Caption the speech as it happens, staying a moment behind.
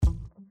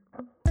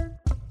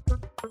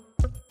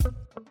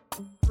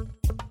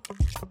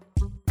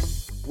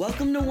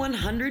Welcome to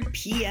 100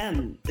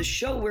 PM, the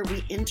show where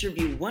we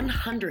interview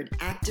 100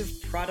 active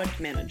product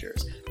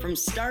managers, from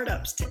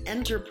startups to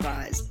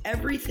enterprise,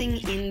 everything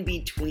in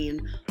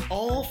between,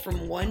 all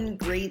from one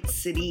great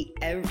city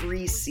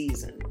every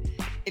season.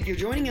 If you're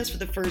joining us for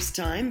the first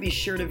time, be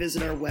sure to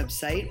visit our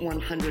website,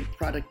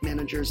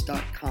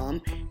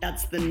 100productmanagers.com.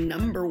 That's the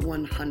number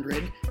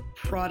 100,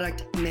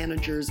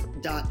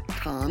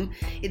 productmanagers.com.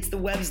 It's the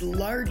web's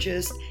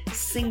largest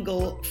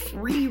single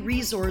free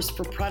resource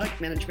for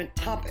product management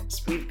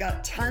topics. We've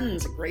got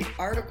tons of great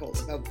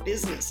articles about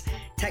business,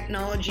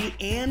 technology,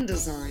 and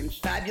design,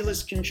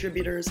 fabulous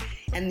contributors,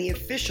 and the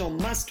official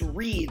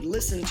must-read,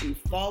 listen to,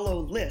 follow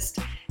list,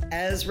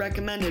 as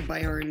recommended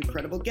by our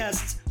incredible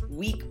guests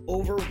week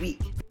over week.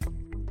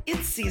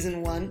 It's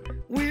season 1.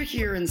 We're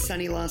here in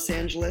sunny Los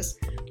Angeles.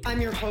 I'm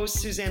your host,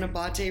 Susanna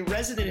Bate,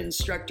 resident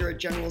instructor at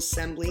General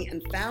Assembly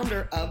and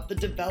founder of The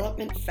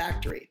Development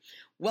Factory.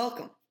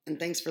 Welcome, and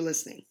thanks for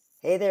listening.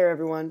 Hey there,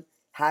 everyone.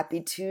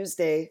 Happy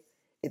Tuesday.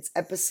 It's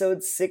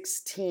episode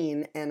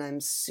 16, and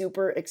I'm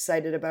super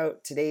excited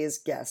about today's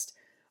guest.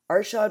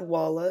 Arshad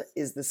Walla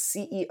is the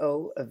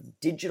CEO of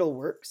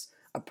DigitalWorks,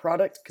 a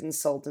product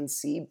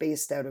consultancy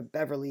based out of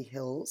Beverly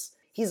Hills.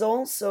 He's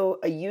also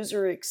a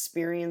user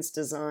experience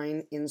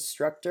design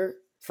instructor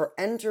for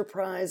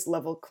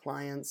enterprise-level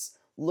clients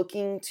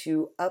looking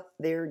to up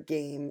their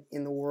game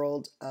in the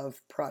world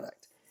of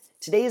product.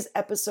 Today's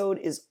episode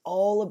is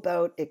all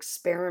about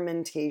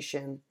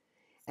experimentation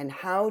and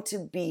how to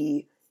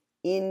be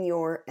in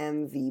your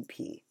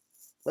MVP.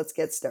 Let's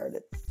get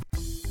started.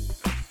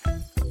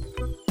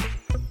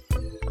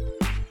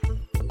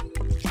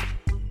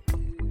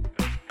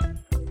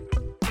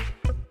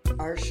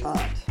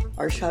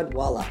 Arshad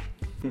Walla.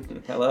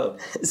 Hello.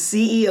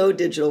 CEO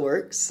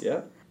DigitalWorks.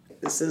 Yeah.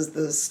 This is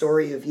the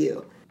story of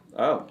you.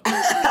 Oh.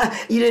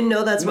 You didn't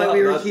know that's why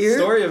we were here?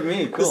 Story of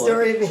me. Cool. The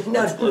story of me.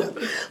 No.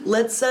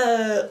 Let's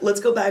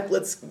go back.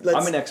 Let's.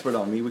 I'm an expert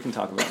on me. We can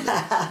talk about me.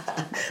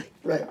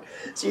 Right.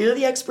 So you're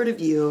the expert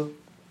of you.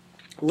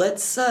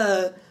 Let's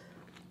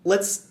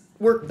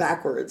work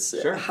backwards.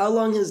 Sure. How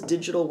long has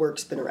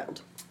DigitalWorks been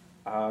around?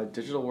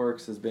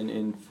 DigitalWorks has been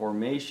in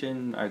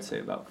formation, I'd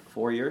say about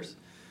 4 years,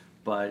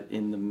 but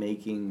in the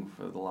making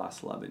for the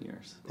last 11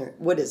 years.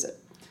 What is it?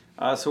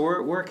 So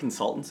we're a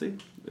consultancy,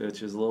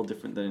 which is a little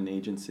different than an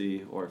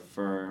agency or a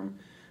firm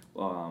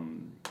or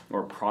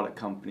a product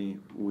company.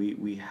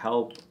 We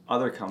help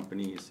other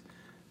companies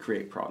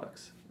create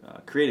products,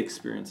 create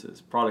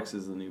experiences. Products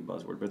is the new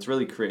buzzword, but it's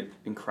really create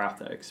and craft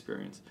that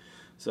experience.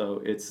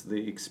 So it's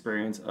the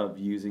experience of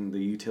using the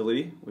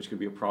utility, which could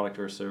be a product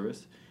or a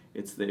service.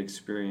 It's the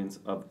experience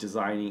of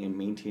designing and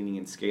maintaining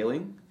and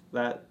scaling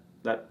that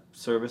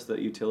service, that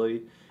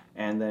utility.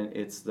 And then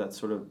it's that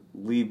sort of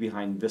leave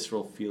behind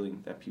visceral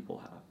feeling that people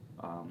have.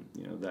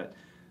 That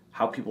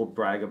how people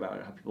brag about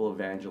it, how people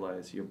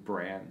evangelize your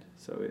brand.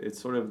 So it's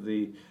sort of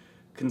the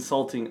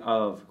consulting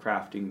of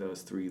crafting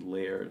those 3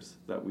 layers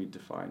that we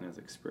define as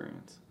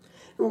experience.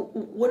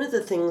 One of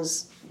the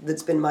things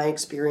that's been my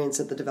experience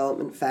at the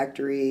Development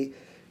Factory,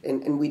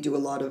 and we do a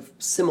lot of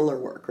similar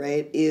work,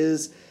 right,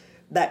 is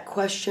that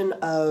question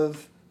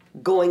of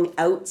going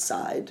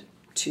outside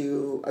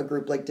to a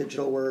group like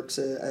DigitalWorks,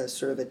 a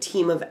sort of a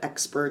team of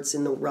experts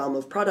in the realm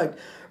of product,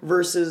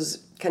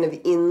 versus kind of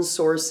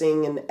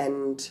insourcing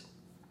and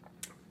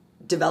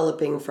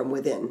developing from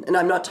within. And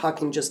I'm not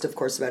talking just, of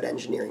course, about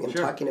engineering. I'm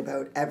talking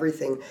about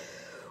everything.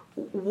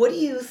 What do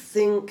you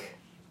think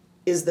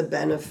is the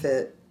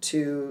benefit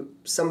to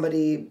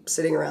somebody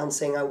sitting around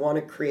saying, I want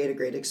to create a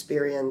great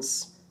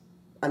experience,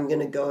 I'm going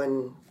to go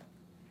and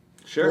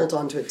bolt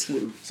onto a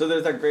team? So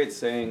there's that great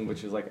saying,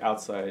 which is like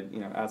outside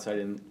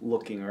in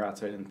looking or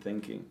outside in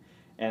thinking.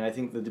 And I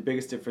think that the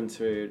biggest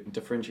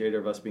differentiator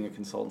of us being a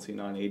consultancy,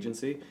 not an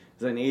agency, is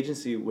that an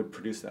agency would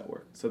produce that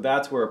work. So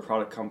that's where a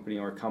product company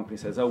or a company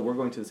says, oh, we're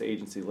going to this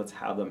agency, let's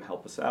have them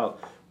help us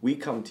out. We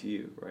come to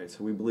you, right?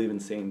 So we believe in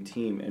the same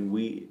team and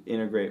we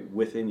integrate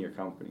within your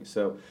company.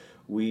 So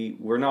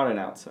we're not an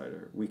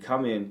outsider. We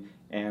come in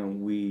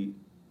and we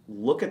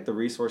look at the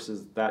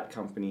resources that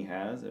company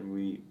has and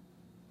we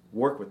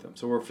work with them.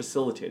 So we're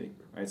facilitating,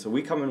 right? So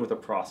we come in with a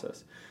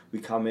process. We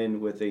come in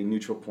with a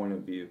neutral point of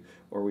view,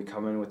 or we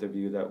come in with a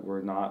view that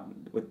we're not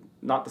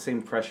the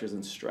same pressures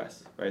and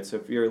stress, right? So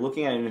if you're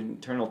looking at an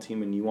internal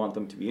team and you want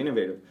them to be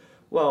innovative,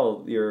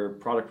 well, your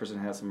product person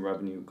has some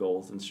revenue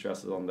goals and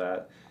stresses on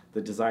that.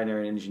 The designer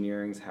and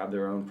engineering have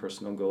their own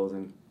personal goals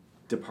and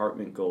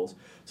department goals.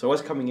 So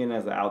us coming in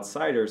as the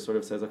outsider sort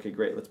of says, okay,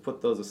 great, let's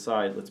put those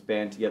aside, let's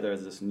band together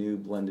as this new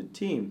blended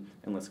team,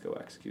 and let's go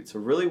execute. So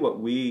really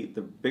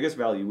the biggest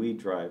value we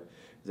drive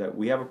is that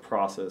we have a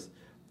process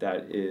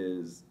that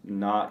is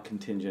not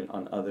contingent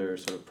on other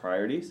sort of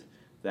priorities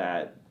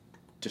that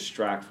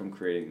distract from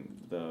creating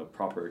the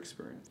proper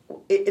experience.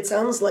 It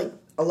sounds like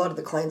a lot of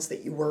the clients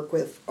that you work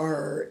with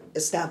are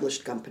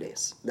established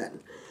companies then.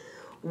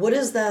 What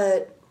is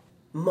that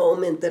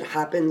moment that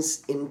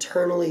happens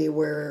internally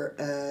where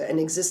an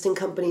existing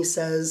company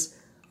says,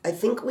 I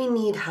think we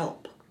need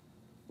help?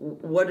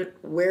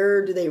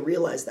 Where do they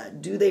realize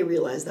that? Do they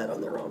realize that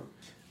on their own?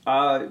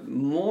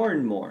 More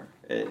and more.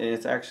 And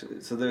it's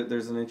actually, so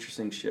there's an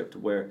interesting shift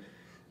where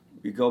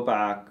you go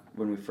back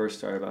when we first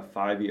started about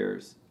 5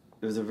 years,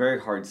 it was a very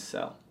hard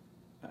sell.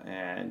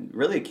 And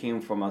really it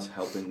came from us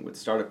helping with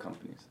startup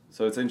companies.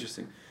 So it's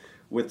interesting.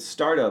 With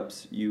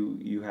startups,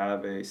 you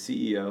have a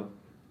CEO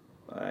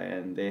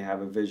and they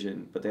have a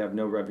vision, but they have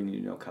no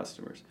revenue, no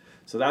customers.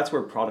 So that's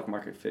where product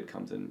market fit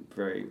comes in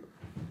very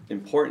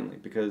importantly,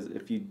 because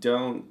if you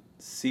don't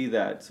see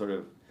that sort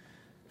of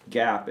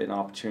gap and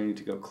opportunity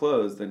to go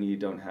close, then you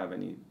don't have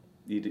any,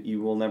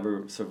 you will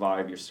never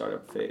survive your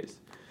startup phase.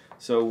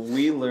 So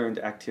we learned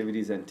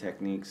activities and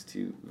techniques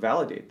to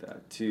validate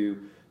that, to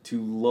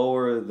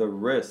lower the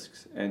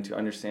risks and to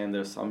understand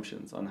the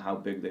assumptions on how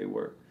big they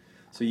were.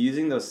 So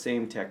using those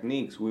same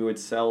techniques, we would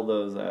sell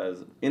those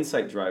as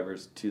insight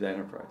drivers to the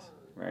enterprise,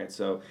 right?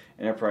 So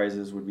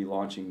enterprises would be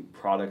launching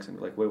products and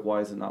be like, wait, why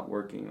is it not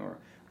working? Or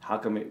how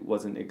come it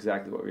wasn't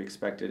exactly what we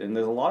expected? And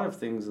there's a lot of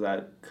things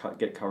that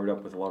get covered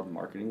up with a lot of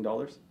marketing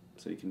dollars.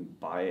 So you can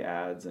buy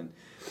ads and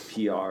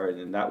PR,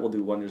 and that will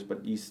do wonders,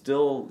 but you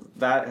still,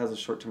 that has a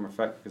short-term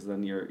effect because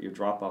then your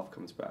drop-off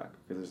comes back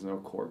because there's no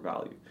core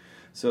value.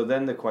 So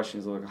then the question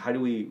is, like, how do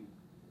we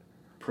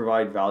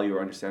provide value or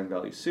understand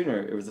value sooner?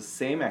 It was the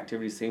same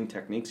activity, same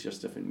techniques,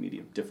 just different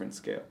medium, different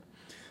scale.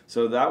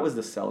 So that was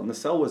the sell, and the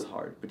sell was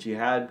hard, but you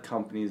had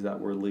companies that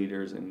were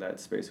leaders in that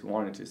space who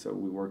wanted to. So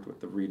we worked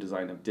with the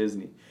redesign of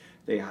Disney.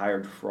 They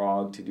hired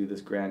Frog to do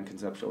this grand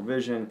conceptual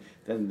vision.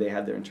 Then they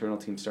had their internal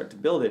team start to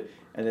build it,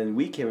 and then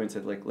we came in and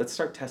said, like, let's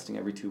start testing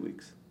every 2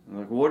 weeks. And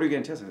like, well, what are we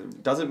going to test? I said,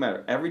 it doesn't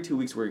matter. Every 2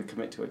 weeks we're going to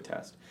commit to a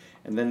test.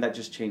 And then that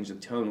just changed the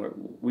tone where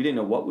we didn't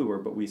know what we were,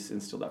 but we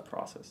instilled that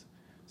process.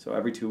 So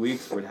every 2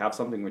 weeks we'd have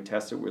something, we'd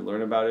test it, we'd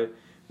learn about it.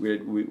 We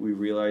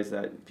realized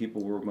that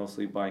people were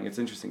mostly buying, it's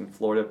interesting, in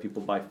Florida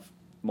people buy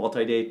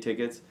multi-day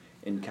tickets.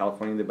 In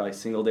California they buy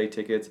single-day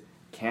tickets.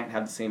 Can't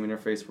have the same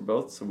interface for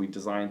both, so we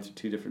designed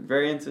 2 different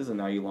variances, and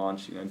now you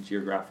launch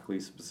geographically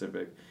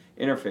specific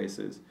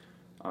interfaces.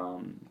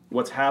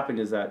 What's happened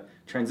is that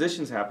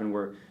transitions happen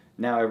where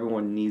now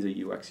everyone needs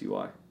a UX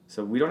UI.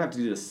 So we don't have to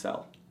do the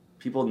sell.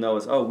 People know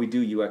us, oh, we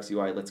do UX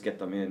UI, let's get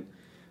them in,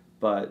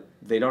 but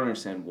they don't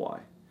understand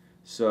why.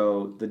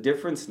 So the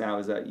difference now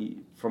is that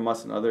from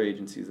us and other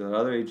agencies, that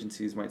other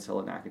agencies might sell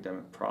an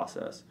academic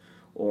process,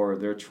 or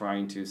they're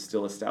trying to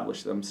still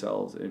establish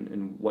themselves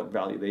in what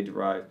value they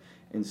derive.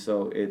 And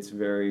so it's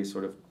very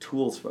sort of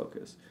tools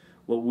focused.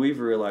 What we've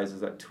realized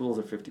is that tools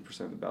are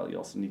 50% of the value. You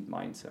also need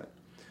mindset.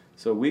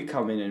 So we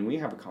come in and we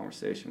have a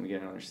conversation, we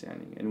get an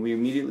understanding, and we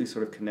immediately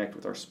sort of connect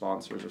with our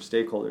sponsors or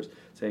stakeholders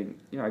saying,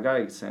 I got to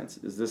get a sense,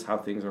 is this how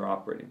things are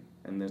operating?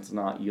 And it's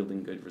not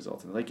yielding good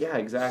results. And they're like, yeah,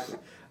 exactly.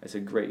 I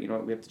said, great, you know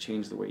what, we have to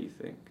change the way you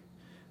think.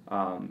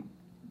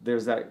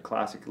 There's that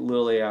classic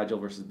little A agile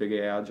versus big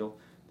A agile.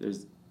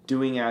 There's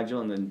doing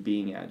agile and then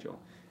being agile.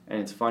 And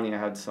it's funny, I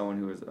had someone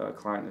who was a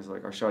client who's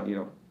like,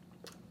 Arshad,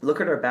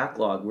 look at our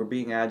backlog. We're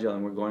being agile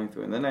and we're going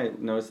through. And then I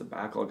noticed the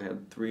backlog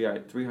had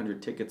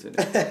 300 tickets in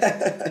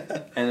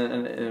it.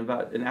 and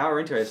about an hour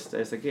into it,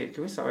 I said, hey,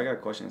 can we stop? I got a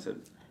question. I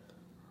said,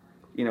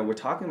 we're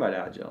talking about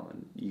agile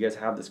and you guys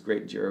have this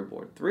great Jira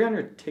board.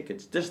 300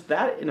 tickets, just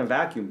that in a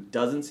vacuum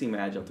doesn't seem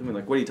agile to me.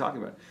 Like, what are you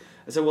talking about?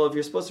 I said, well, if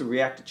you're supposed to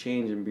react to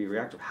change and be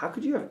reactive, how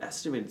could you have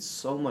estimated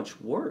so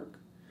much work?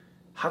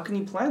 How can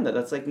you plan that?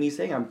 That's like me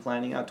saying I'm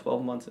planning out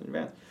 12 months in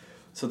advance.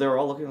 So they were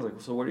all looking, I was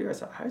like, so what do you guys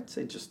say? I'd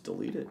say just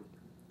delete it.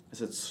 I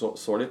said,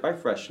 sort it by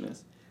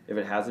freshness. If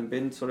it hasn't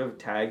been sort of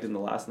tagged in the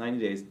last 90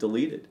 days,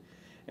 delete it.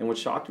 And what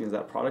shocked me is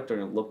that product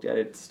owner looked at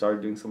it,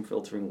 started doing some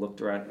filtering,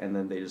 looked around, and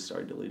then they just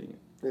started deleting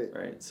it.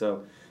 Right?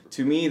 So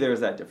to me, there's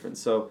that difference.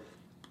 So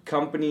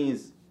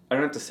companies, I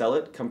don't have to sell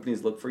it.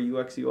 Companies look for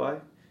UX, UI,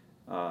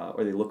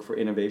 or they look for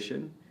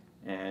innovation.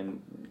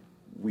 And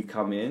we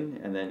come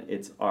in, and then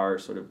it's our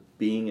sort of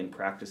being and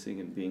practicing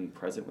and being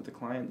present with the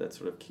client that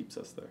sort of keeps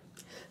us there.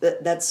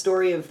 That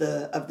story of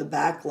the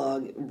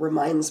backlog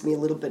reminds me a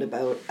little bit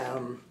about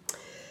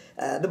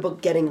the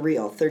book Getting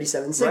Real,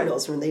 37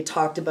 Signals, right. When they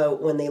talked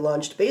about when they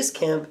launched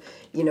Basecamp,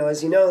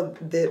 as you know,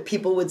 the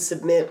people would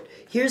submit,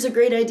 here's a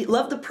great idea,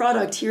 love the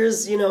product,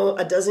 here's,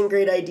 a dozen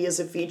great ideas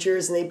of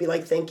features, and they'd be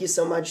like, thank you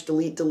so much,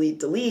 delete, delete,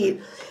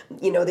 delete.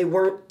 They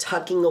weren't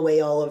tucking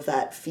away all of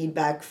that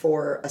feedback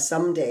for a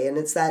someday, and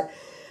it's that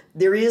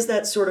there is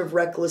that sort of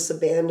reckless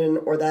abandon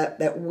or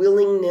that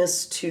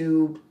willingness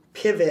to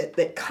pivot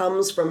that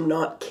comes from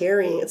not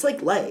caring. It's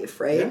like life,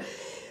 right? Yeah.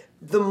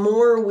 The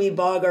more we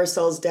bog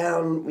ourselves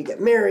down, we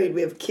get married,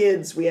 we have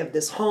kids, we have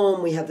this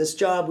home, we have this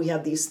job, we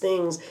have these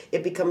things,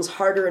 it becomes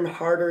harder and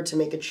harder to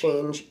make a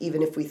change,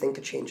 even if we think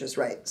a change is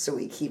right. So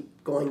we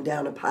keep going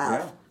down a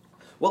path.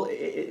 Yeah. Well,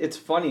 it's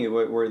funny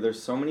where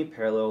there's so many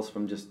parallels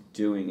from just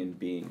doing and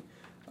being.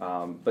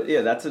 But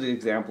yeah, that's an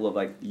example of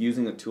like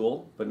using a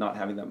tool but not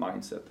having that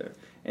mindset there.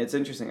 And it's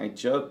interesting, I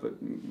joke, but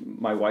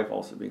my wife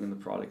also being in the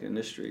product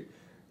industry,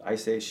 I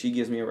say she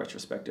gives me a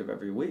retrospective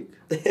every week.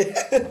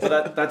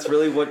 So that's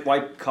really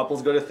why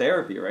couples go to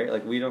therapy, right?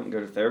 Like we don't go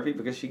to therapy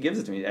because she gives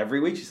it to me. Every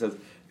week she says,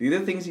 these are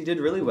the things you did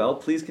really well,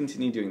 please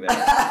continue doing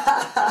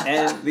that.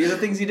 And these are the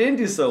things you didn't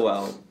do so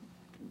well.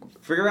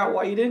 figure out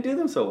why you didn't do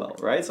them so well,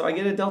 right? So I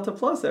get a Delta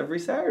Plus every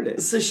Saturday.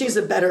 So she's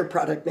a better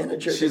product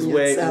manager She's than you,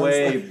 way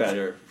like.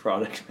 better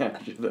product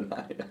manager than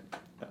I am.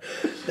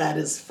 That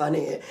is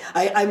funny.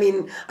 I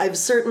mean, I've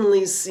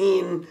certainly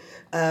seen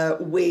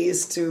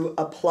ways to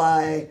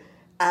apply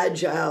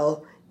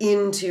Agile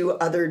into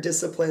other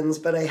disciplines,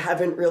 but I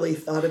haven't really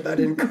thought about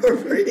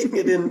incorporating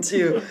it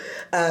into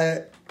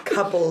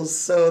couples.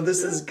 So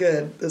this is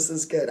good. This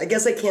is good. I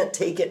guess I can't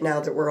take it now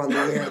that we're on the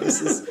air.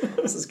 This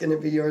is going to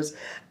be yours.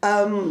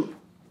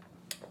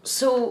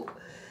 So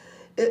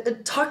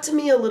talk to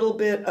me a little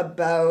bit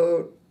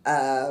about.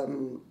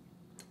 So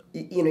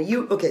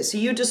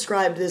you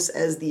described this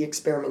as the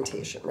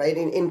experimentation, right?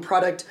 In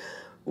product,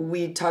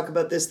 we talk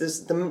about this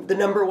the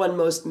number one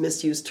most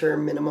misused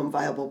term, minimum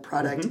viable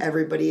product. Mm-hmm.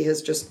 Everybody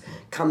has just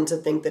come to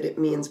think that it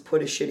means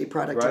put a shitty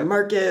product in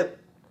market,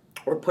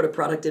 or put a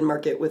product in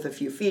market with a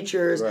few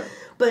features. Right.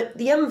 But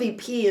the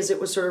MVP, as it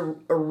was sort of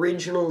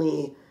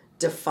originally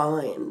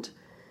defined,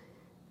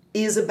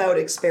 is about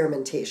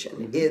experimentation.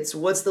 Mm-hmm. It's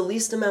what's the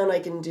least amount I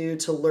can do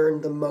to learn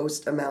the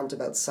most amount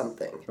about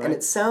something. Right. And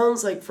it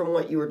sounds like from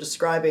what you were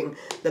describing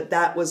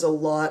that was a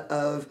lot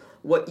of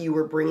what you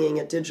were bringing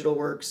at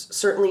DigitalWorks,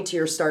 certainly to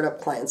your startup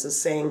clients, is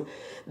saying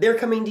they're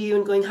coming to you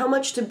and going, how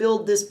much to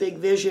build this big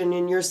vision?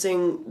 And you're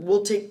saying,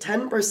 we'll take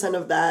 10%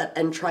 of that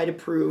and try to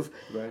prove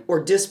or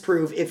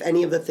disprove if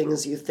any of the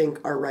things you think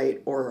are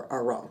right or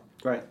are wrong.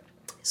 Right.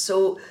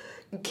 So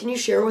can you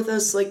share with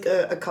us like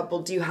a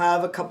couple, do you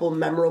have a couple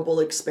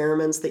memorable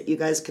experiments that you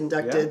guys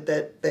conducted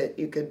that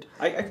you could...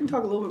 I can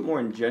talk a little bit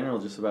more in general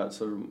just about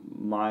sort of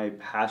my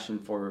passion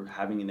for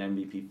having an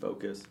MVP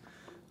focus.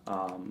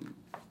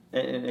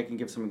 And I can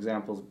give some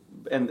examples.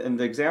 And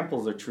the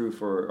examples are true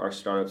for our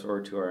startups or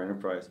to our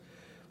enterprise.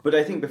 But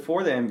I think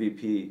before the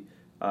MVP,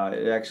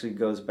 it actually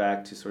goes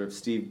back to sort of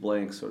Steve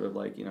Blank's sort of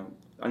like,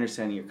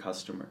 understanding your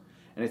customer.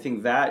 And I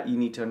think that you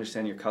need to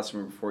understand your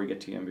customer before you get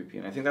to MVP.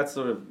 And I think that's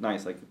sort of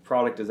nice, like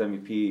product as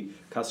MVP,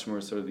 customer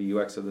is sort of the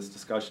UX of this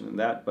discussion and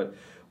that. But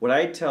what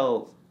I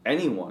tell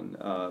anyone,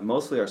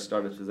 mostly our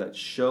startups, is that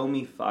show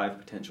me 5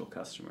 potential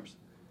customers.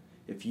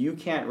 If you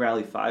can't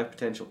rally 5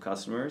 potential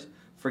customers,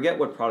 forget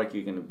what product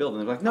you're going to build.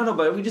 And they're like, no,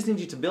 but we just need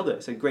you to build it. I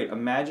said, great,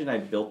 imagine I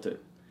built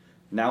it.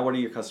 Now what are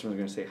your customers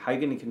going to say? How are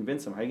you going to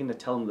convince them? How are you going to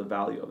tell them the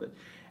value of it?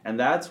 And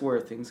that's where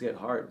things get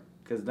hard.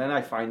 Because then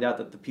I find out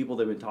that the people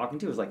they've been talking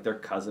to is like their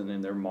cousin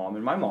and their mom.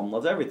 And my mom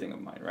loves everything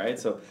of mine, right?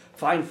 So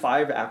find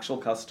 5 actual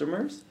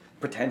customers,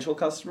 potential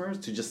customers,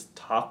 to just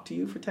talk to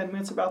you for 10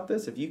 minutes about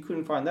this. If you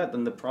couldn't find that,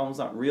 then the problem's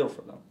not real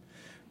for them,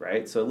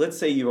 right? So let's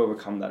say you've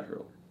overcome that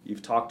hurdle.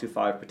 You've talked to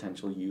 5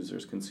 potential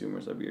users,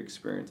 consumers of your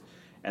experience,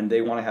 and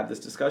they want to have this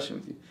discussion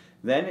with you.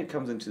 Then it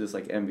comes into this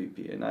like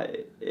MVP, and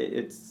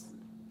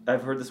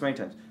I've heard this many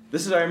times.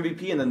 This is our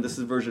MVP, and then this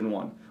is version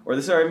 1. Or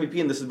this is our MVP,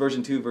 and this is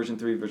version 2, version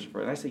 3, version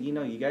 4. And I say,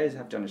 you guys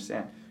have to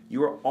understand,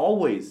 you are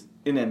always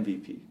in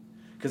MVP.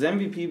 Because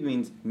MVP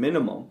means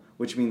minimum,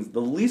 which means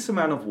the least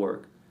amount of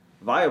work.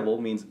 Viable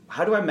means,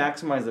 how do I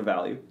maximize the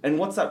value? And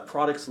what's that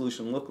product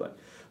solution look like?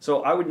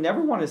 So I would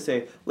never want to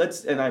say,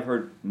 and I've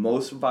heard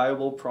most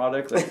viable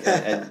product, like,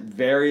 and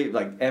very,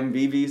 like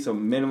MVV, so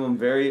minimum,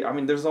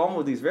 there's all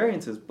of these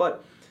variances,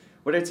 but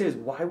what I'd say is,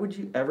 why would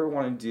you ever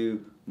want to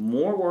do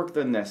more work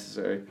than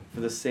necessary for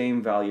the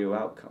same value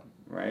outcome,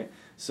 right?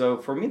 So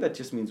for me, that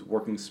just means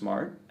working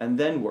smart and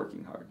then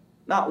working hard.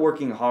 Not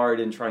working hard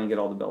and trying to get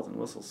all the bells and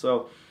whistles.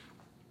 So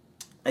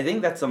I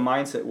think that's a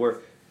mindset where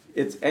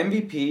it's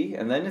MVP,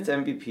 and then it's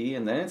MVP,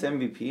 and then it's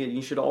MVP, and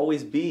you should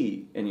always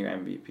be in your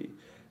MVP.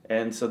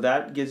 And so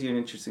that gives you an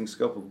interesting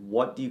scope of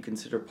what do you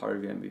consider part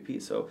of your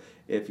MVP. So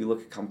if you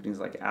look at companies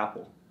like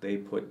Apple, they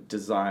put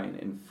design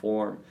and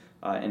form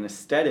and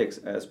aesthetics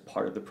as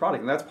part of the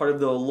product. And that's part of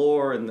the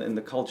allure and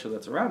the culture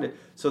that's around it.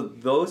 So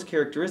those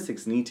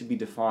characteristics need to be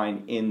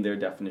defined in their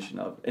definition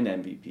of an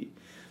MVP.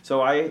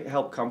 So I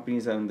help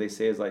companies, and they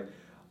say,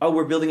 oh,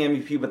 we're building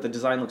MVP, but the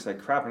design looks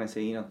like crap. And I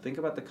say, think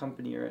about the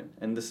company you're in.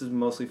 And this is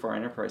mostly for our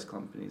enterprise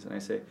companies. And I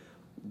say,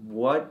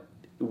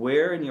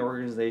 where in your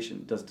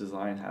organization does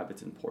design have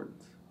its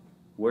importance?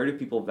 Where do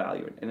people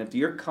value it? And if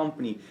your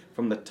company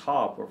from the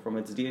top or from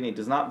its DNA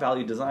does not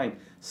value design,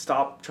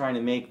 stop trying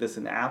to make this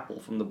an Apple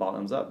from the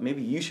bottoms up.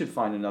 Maybe you should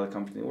find another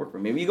company to work for.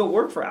 Maybe you go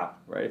work for Apple,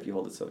 right, if you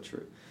hold it so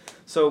true.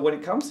 So when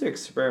it comes to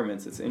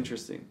experiments, it's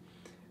interesting.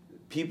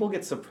 People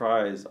get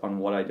surprised on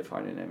what I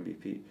define an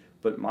MVP,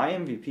 but my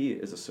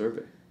MVP is a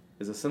survey,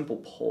 is a simple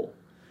poll.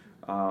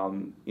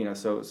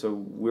 So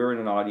we're in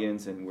an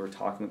audience and we're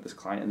talking with this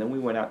client, and then we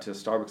went out to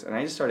Starbucks, and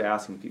I just started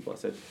asking people. I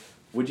said,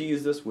 would you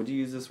use this? Would you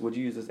use this? Would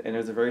you use this? And it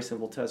was a very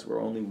simple test where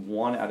only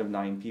 1 out of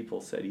 9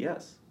 people said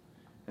yes.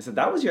 I said,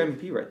 that was your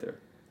MVP right there.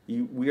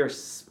 We are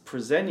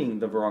presenting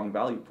the wrong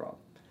value prop.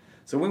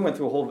 So we went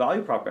through a whole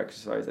value prop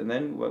exercise, and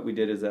then what we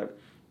did is that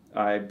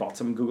I bought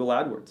some Google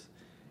AdWords.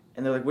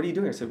 And they're like, what are you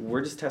doing? I said,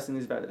 we're just testing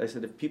these values. I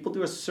said, if people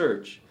do a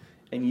search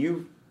and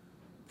you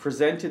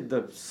presented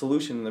the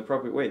solution in the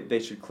appropriate way, they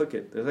should click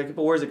it. They're like,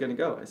 but where's it going to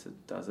go? I said,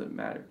 doesn't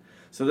matter.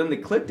 So then they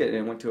clicked it and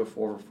it went to a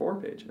 404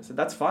 page. I said,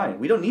 that's fine.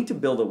 We don't need to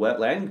build a wet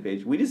landing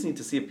page. We just need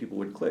to see if people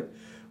would click.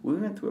 We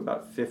went through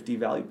about 50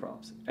 value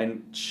props,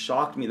 and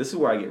shocked me. This is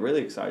where I get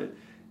really excited,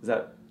 is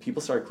that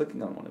people started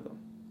clicking on one of them.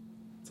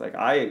 It's like,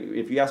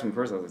 if you ask me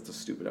personally, it's a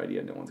stupid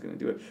idea. No one's going to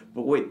do it.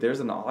 But wait,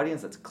 there's an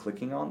audience that's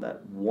clicking on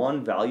that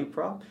one value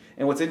prop.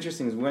 And what's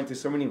interesting is we went through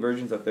so many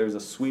versions that there's a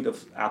suite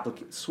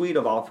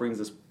of offerings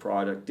this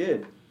product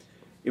did.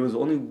 It was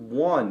only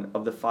one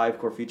of the 5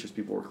 core features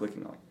people were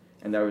clicking on.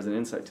 And that was an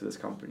insight to this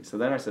company. So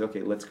then I said,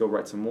 okay, let's go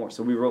write some more.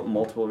 So we wrote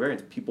multiple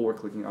variants. People were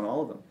clicking on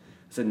all of them.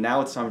 I said,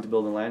 now it's time to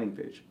build a landing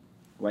page.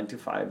 Went to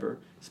Fiverr,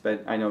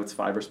 I know it's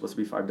Fiverr, supposed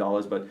to be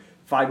 $5, but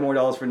 $5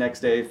 more for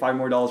next day, $5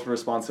 more for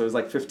response, so it was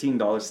like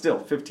 $15 still.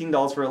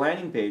 $15 for a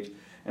landing page,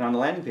 and on the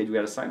landing page we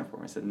had a sign up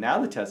form. I said,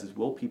 now the test is,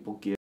 will people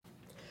give?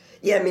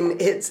 Yeah, I mean,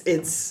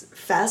 it's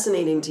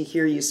fascinating to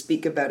hear you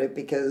speak about it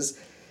because,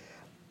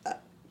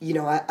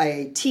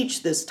 I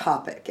teach this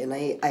topic and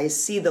I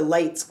see the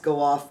lights go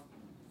off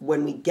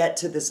when we get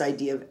to this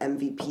idea of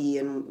MVP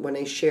and when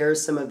I share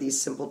some of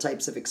these simple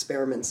types of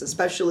experiments,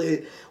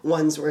 especially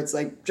ones where it's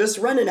like, just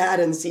run an ad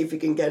and see if you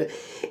can get it.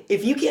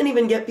 If you can't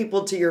even get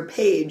people to your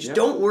page,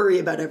 don't worry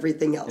about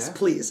everything else,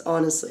 please,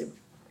 honestly.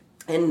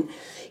 And,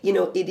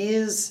 it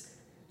is,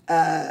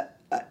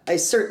 I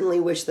certainly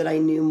wish that I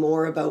knew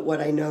more about what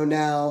I know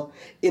now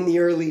in the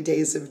early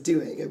days of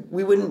doing it.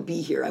 We wouldn't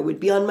be here. I would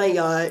be on my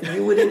yacht.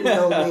 You wouldn't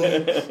know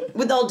me,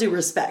 with all due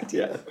respect.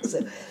 Yeah.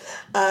 So,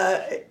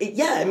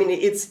 I mean,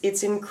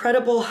 it's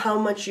incredible how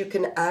much you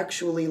can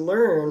actually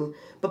learn,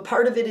 but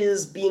part of it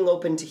is being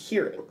open to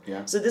hearing.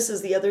 Yeah. So this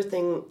is the other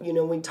thing,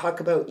 we talk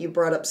about, you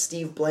brought up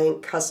Steve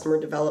Blank, customer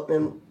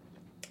development.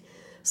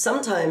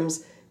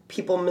 Sometimes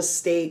people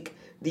mistake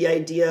the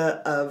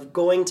idea of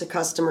going to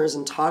customers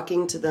and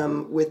talking to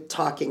them with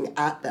talking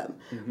at them,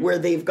 where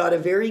they've got a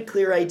very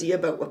clear idea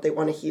about what they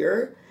want to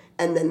hear,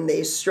 and then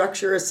they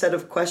structure a set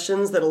of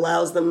questions that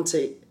allows them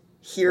to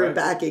hear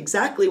back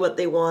exactly what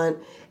they want,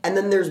 and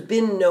then there's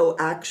been no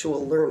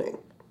actual learning.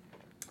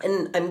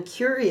 And I'm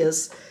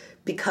curious,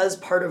 because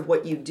part of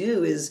what you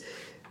do is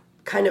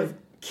kind of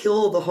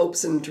kill the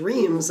hopes and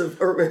dreams of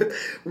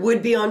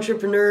would-be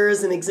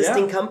entrepreneurs and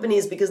existing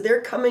companies, because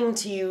they're coming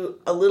to you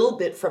a little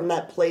bit from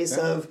that place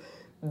of,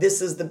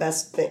 this is the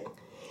best thing.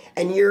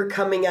 And you're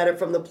coming at it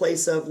from the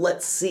place of,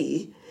 let's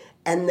see.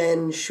 And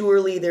then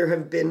surely there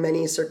have been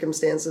many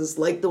circumstances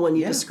like the one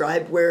you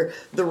described where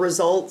the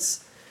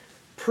results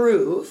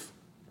prove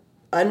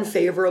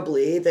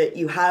unfavorably that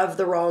you have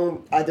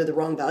either the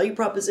wrong value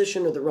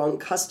proposition or the wrong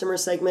customer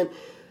segment.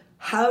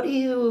 How do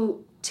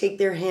you take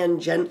their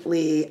hand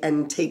gently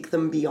and take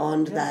them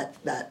beyond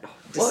that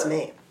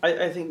dismay?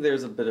 Well, I think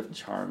there's a bit of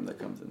charm that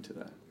comes into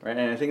that, right?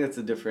 And I think that's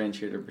a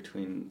differentiator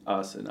between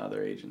us and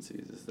other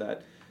agencies, is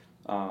that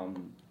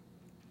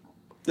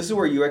this is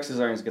where UX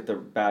designers get the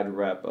bad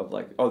rep of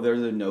like, oh, they're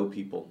the no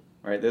people,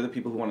 right? They're the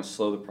people who want to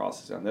slow the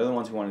process down. They're the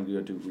ones who want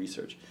to do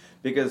research.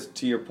 Because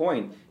to your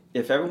point,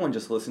 if everyone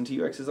just listened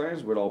to UX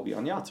designers, we'd all be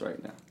on yachts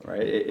right now,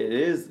 right? It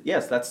is,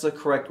 yes, that's the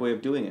correct way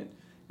of doing it,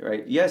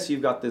 right? Yes,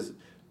 you've got this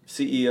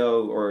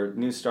CEO or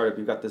new startup,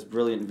 you've got this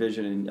brilliant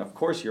vision, and of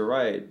course you're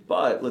right,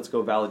 but let's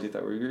go validate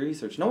that with your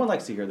research. No one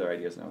likes to hear their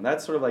ideas now. And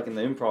that's sort of like in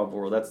the improv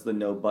world, that's the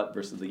no but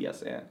versus the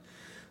yes and.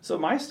 So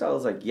my style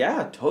is like,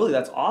 yeah, totally,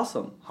 that's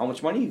awesome. How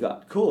much money you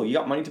got? Cool, you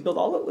got money to build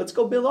all of it? Let's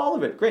go build all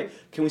of it. Great.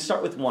 Can we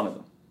start with one of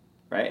them?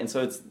 Right? And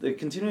so it's the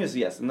continuous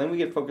yes, and then we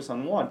get focused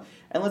on one,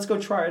 and let's go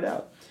try it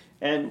out.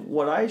 And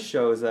what I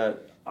show is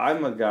that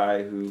I'm a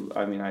guy who,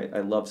 I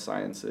love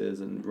sciences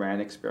and ran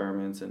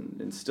experiments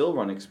and still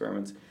run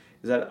experiments,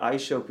 is that I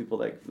show people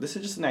like, this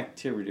is just an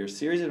activity or a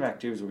series of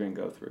activities we're going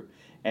to go through.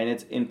 And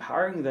it's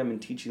empowering them and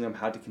teaching them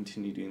how to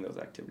continue doing those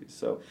activities.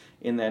 So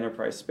in the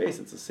enterprise space,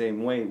 it's the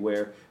same way,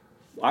 where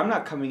I'm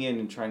not coming in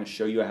and trying to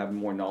show you I have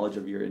more knowledge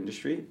of your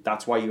industry.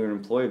 That's why you're an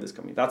employee of this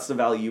company. That's the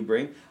value you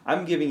bring.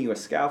 I'm giving you a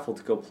scaffold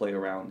to go play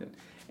around in.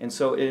 And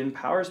so it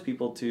empowers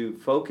people to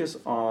focus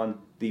on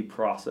the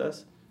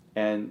process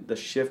and the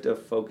shift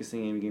of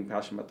focusing and being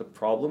passionate about the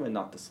problem and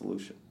not the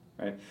solution.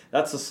 Right?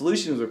 That's the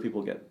solutions where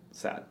people get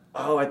sad.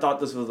 Oh, I thought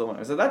this was the one.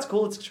 I said, that's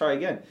cool, let's try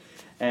again.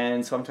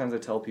 And sometimes I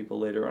tell people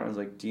later on, I was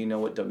like, do you know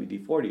what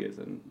WD-40 is?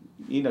 And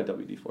you know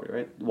WD-40,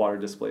 right? Water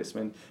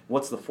displacement.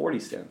 What's the 40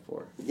 stand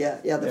for? Yeah,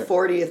 the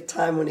 40th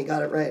time when he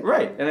got it right.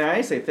 Right, and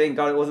I say, thank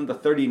God it wasn't the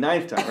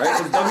 39th time,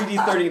 right? Because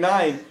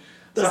WD-39...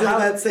 Does it have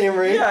that same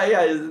ring?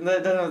 Yeah, it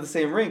doesn't have the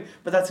same ring.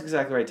 But that's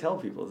exactly what I tell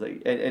people. It's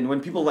like, and when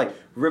people like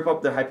rip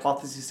up their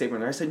hypothesis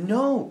statement, I say,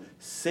 no,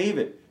 save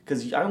it.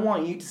 Because I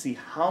want you to see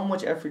how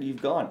much effort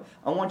you've gone.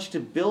 I want you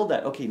to build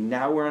that. Okay,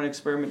 now we're on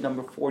experiment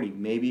number 40.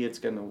 Maybe it's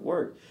going to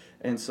work.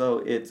 And so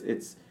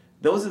it's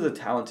those are the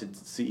talented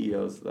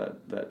CEOs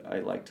that I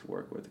like to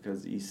work with,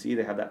 because you see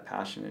they have that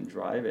passion and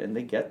drive, and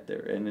they get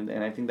there. And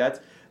I think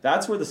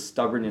that's where the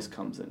stubbornness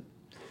comes in.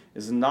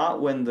 Is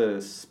not when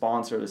the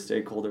sponsor or the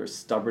stakeholder is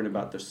stubborn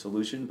about their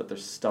solution, but they're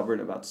stubborn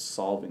about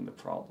solving the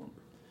problem.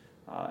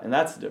 And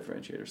that's the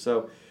differentiator.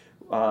 So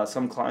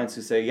some clients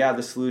who say, yeah,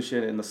 the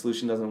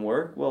solution doesn't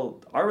work. Well,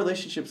 our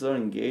relationships don't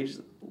engage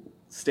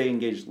stay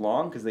engaged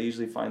long because they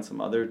usually find some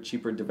other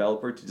cheaper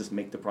developer to just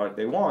make the product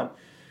they want.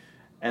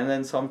 And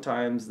then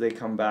sometimes they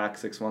come back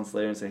 6 months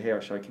later and say, hey,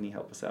 Arshad, can you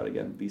help us out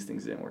again? These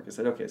things didn't work. I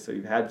said, okay, so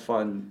you've had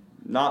fun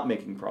not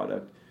making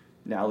product.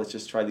 Now let's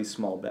just try these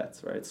small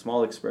bets, right?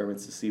 Small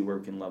experiments to see where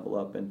we can level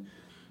up. And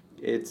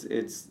it's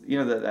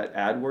that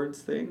AdWords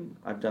thing,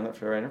 I've done that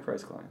for our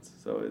enterprise clients.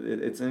 So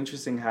it's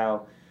interesting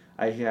how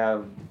I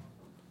have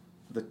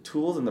the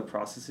tools and the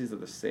processes are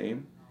the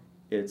same.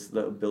 It's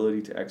the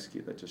ability to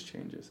execute that just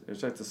changes.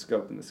 It's just the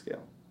scope and the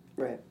scale.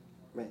 Right.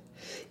 Right.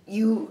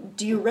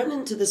 Do you run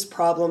into this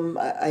problem?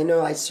 I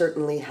know I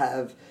certainly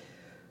have,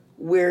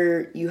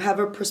 where you have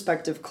a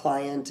prospective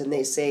client and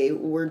they say,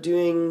 we're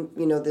doing,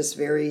 this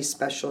very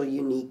special,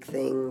 unique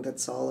thing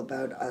that's all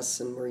about us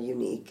and we're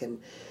unique.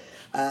 And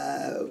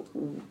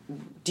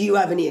do you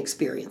have any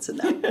experience in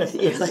that?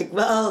 You're like,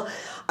 well,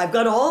 I've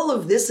got all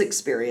of this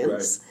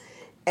experience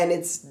and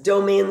it's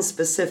domain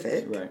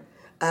specific. Right.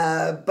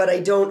 But I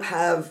don't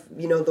have,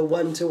 the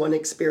one-to-one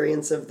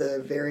experience of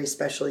the very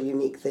special,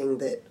 unique thing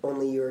that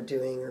only you're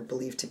doing or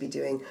believe to be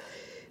doing.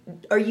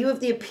 Are you of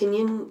the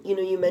opinion,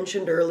 you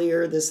mentioned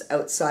earlier this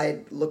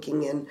outside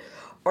looking in,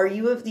 are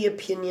you of the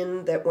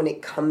opinion that when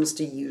it comes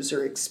to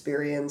user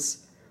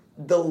experience,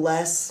 the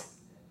less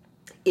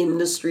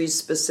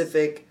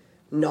industry-specific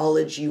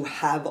knowledge you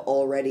have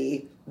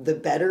already, the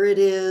better it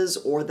is,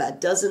 or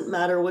that doesn't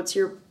matter? What's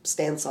your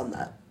stance on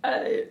that?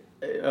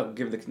 I'll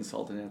give the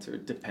consultant answer.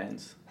 It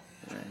depends.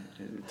 Right?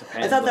 It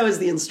depends. I thought that was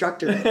the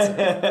instructor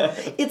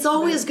answer. It's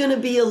always going to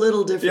be a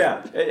little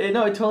different. Yeah.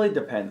 No, it totally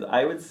depends.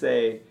 I would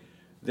say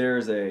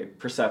there's a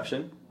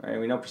perception, right?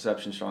 We know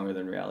perception is stronger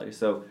than reality.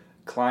 So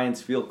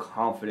clients feel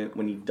confident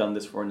when you've done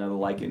this for another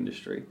like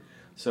industry.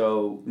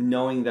 So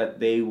knowing that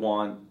they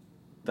want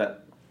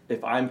that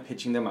if I'm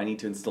pitching them, I need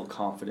to instill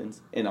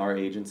confidence in our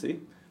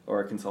agency or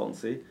our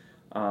consultancy.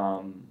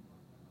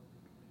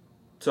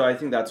 So I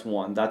think that's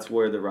one. That's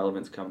where the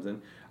relevance comes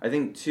in. I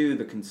think, two,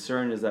 the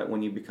concern is that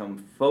when you become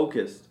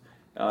focused,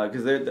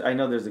 because I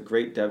know there's a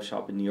great dev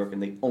shop in New York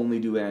and they only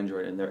do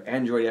Android and they're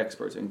Android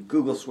experts and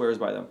Google swears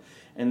by them.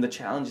 And the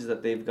challenge is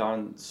that they've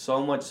gone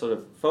so much sort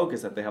of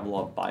focus that they have a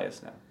lot of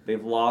bias now.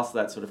 They've lost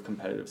that sort of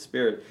competitive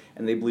spirit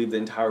and they believe the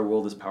entire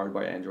world is powered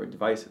by Android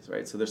devices,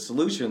 right? So their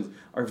solutions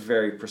are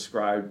very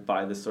prescribed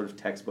by this sort of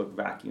textbook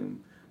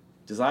vacuum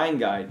design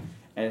guide,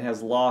 and it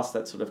has lost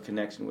that sort of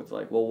connection with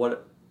like, well,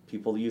 what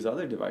people use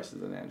other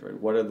devices than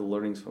Android. What are the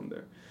learnings from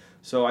there?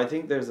 So I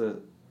think there's a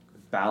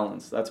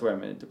balance. That's where I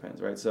mean it depends,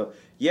 right? So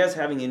yes,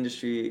 having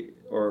industry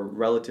or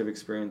relative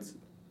experience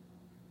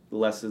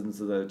lessens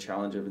the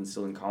challenge of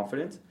instilling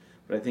confidence,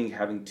 but I think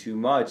having too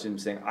much and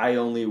saying I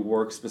only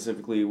work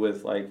specifically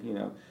with like, we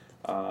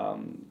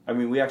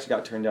actually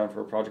got turned down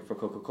for a project for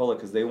Coca-Cola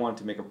because they wanted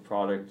to make a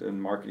product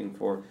and marketing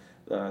for,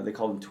 they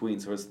called them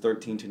tweens, so it's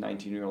 13 to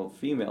 19-year-old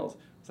females.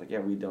 It's like, yeah,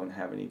 we don't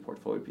have any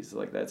portfolio pieces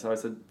like that. So I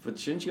said, but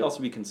shouldn't you also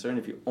be concerned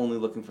if you're only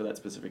looking for that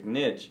specific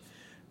niche?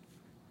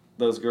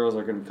 Those girls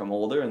are going to become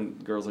older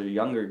and girls are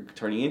younger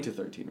turning into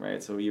 13,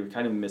 right? So you're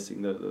kind of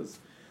missing those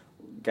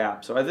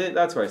gaps. So I think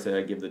that's why I say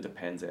I give the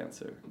depends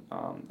answer.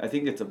 I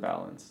think it's a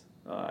balance.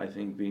 I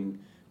think being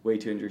way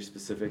too industry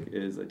specific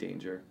is a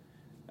danger.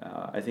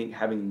 I think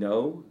having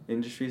no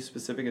industry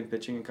specific in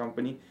pitching a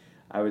company,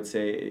 I would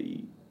say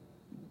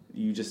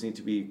you just need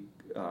to be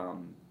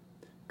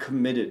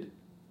committed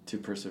to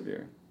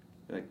persevere.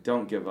 Like,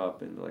 don't give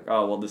up and be like,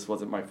 oh, well, this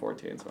wasn't my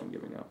forte, and so I'm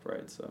giving up,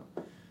 right? So,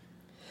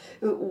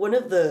 one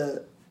of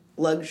the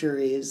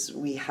luxuries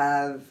we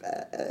have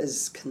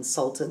as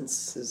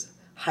consultants, as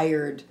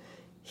hired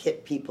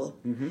hit people,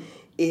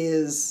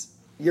 is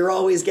you're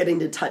always getting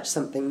to touch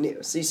something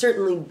new. So you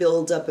certainly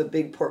build up a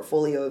big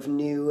portfolio of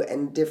new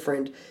and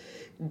different.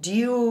 Do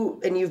you,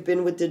 and you've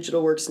been with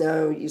DigitalWorks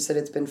now, you said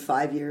it's been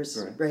 5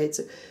 years, right?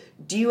 So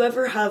do you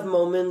ever have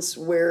moments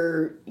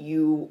where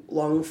you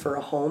long for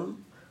a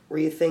home, where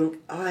you think,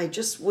 oh, I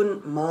just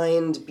wouldn't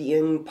mind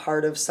being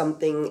part of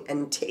something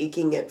and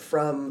taking it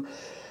from,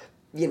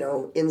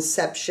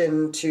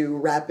 inception to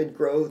rapid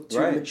growth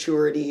to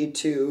maturity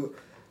to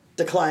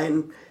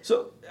decline?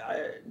 So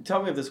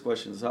tell me of this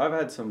question. So I've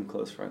had some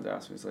close friends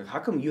ask me, it's like, how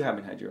come you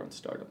haven't had your own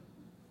startup?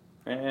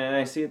 And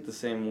I see it the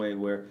same way,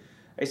 where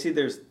I see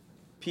there's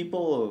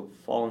people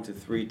fall into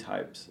 3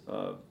 types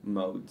of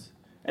modes.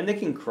 And they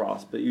can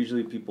cross, but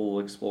usually people will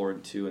explore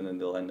in 2 and then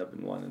they'll end up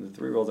in 1. And the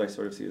 3 roles I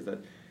sort of see is that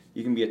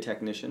you can be a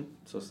technician,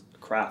 so a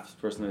crafts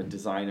person, a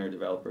designer,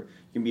 developer.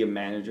 You can be a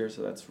manager,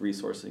 so that's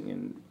resourcing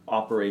and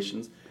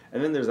operations.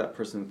 And then there's that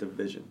person with the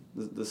vision,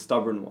 the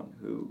stubborn one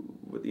who,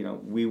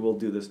 we will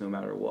do this no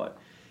matter what.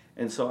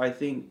 And so I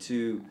think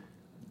to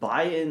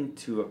buy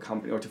into a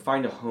company or to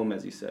find a home,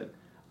 as you said,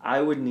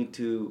 I would need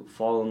to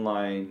fall in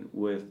line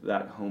with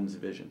that home's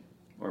vision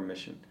or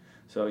mission.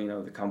 So,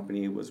 the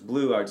company was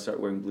blue, I'd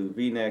start wearing blue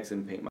V-necks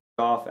and paint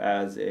myself off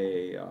as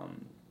a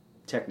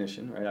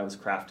technician, right? I was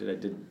crafted, I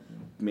did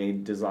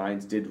made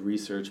designs, did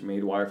research,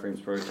 made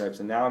wireframes, prototypes,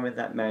 and now I'm in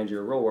that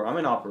managerial role where I'm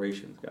an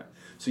operations guy.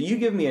 So you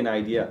give me an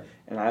idea,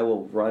 and I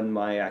will run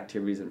my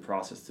activities and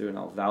process through, and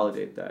I'll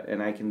validate that,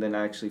 and I can then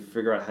actually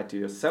figure out how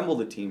to assemble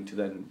the team to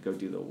then go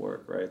do the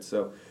work, right?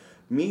 So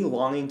me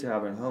longing to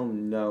have a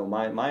home, no.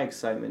 My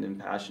excitement and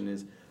passion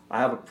is I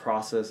have a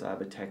process, I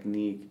have a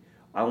technique.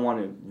 I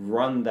want to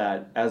run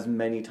that as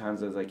many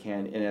times as I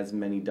can in as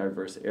many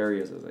diverse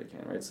areas as I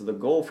can, right? So the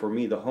goal for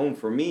me, the home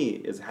for me,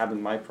 is having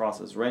my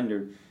process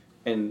rendered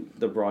in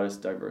the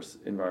broadest diverse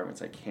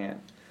environments I can.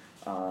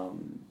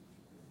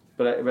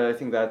 But I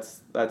think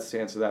that's the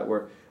answer to that,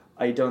 where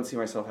I don't see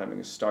myself having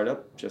a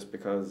startup just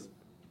because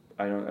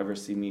I don't ever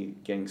see me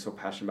getting so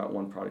passionate about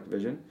one product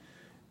vision.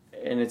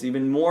 And it's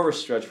even more of a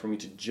stretch for me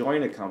to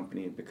join a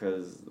company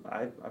because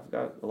I've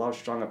got a lot of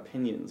strong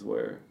opinions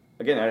where,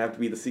 again, I'd have to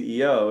be the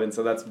CEO, and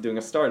so that's doing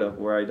a startup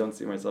where I don't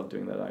see myself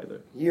doing that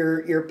either.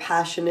 You're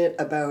passionate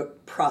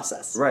about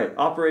process. Right,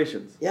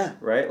 operations. Yeah.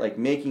 Right, like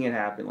making it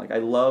happen. Like I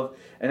love,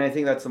 and I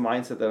think that's the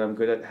mindset that I'm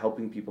good at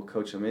helping people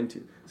coach them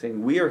into.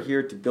 Saying we are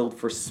here to build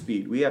for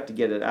speed. We have to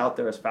get it out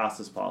there as fast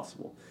as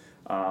possible.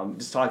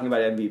 Just talking about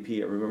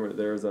MVP, I remember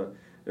there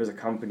was a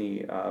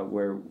company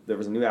where there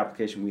was a new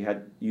application. We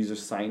had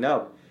users sign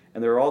up,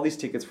 and there were all these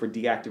tickets for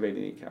deactivating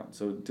the account,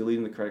 so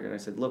deleting the credit card.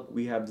 And I said, look,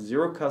 we have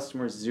 0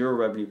 customers, 0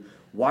 revenue.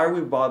 Why are we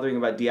bothering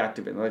about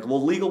deactivating? They're like,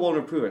 well, legal won't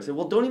approve it. I said,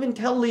 well, don't even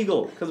tell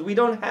legal because we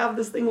don't have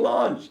this thing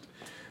launched.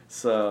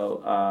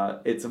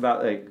 So it's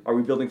about, like, are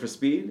we building for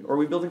speed or are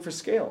we building for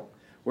scale?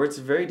 Where it's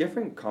very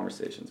different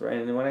conversations, right?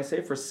 And when I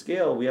say for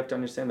scale, we have to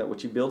understand that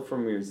what you build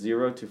from your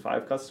 0 to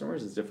 5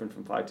 customers is different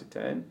from 5 to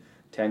 10,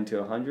 10 to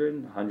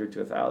 100, 100 to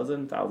 1,000,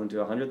 1,000 to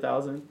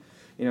 100,000.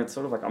 You know, it's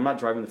sort of like I'm not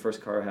driving the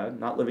first car I had,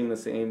 not living in the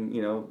same,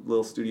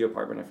 little studio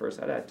apartment I first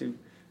had. I had to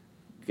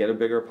get a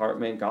bigger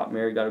apartment, got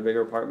married, got a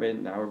bigger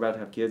apartment. Now we're about to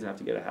have kids, have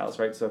to get a house,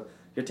 right? So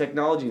your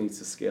technology needs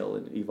to scale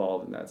and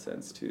evolve in that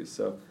sense too.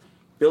 So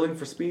building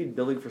for speed,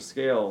 building for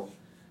scale,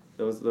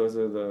 those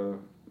are the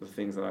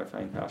things that I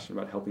find passionate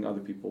about, helping other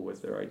people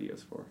with their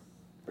ideas for.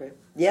 Right.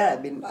 Yeah,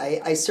 I mean,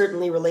 I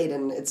certainly relate,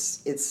 and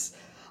it's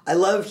I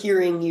love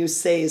hearing you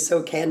say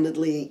so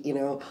candidly,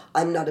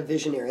 I'm not a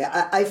visionary.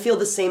 I feel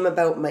the same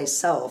about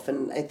myself,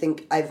 and I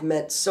think I've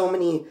met so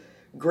many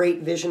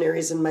great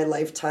visionaries in my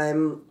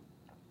lifetime,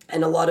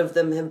 and a lot of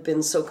them have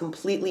been so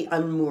completely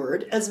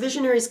unmoored, as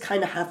visionaries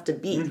kind of have to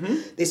be.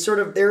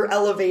 Mm-hmm. They're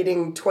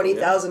elevating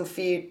 20,000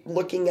 feet,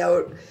 looking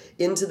out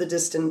into the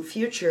distant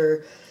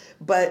future,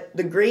 but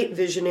the great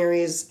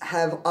visionaries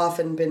have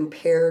often been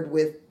paired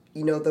with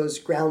those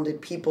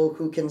grounded people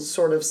who can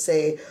sort of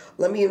say,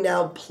 let me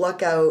now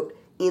pluck out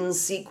in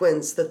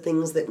sequence the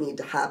things that need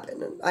to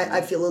happen. And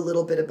I feel a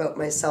little bit about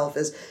myself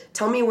as,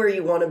 tell me where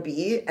you want to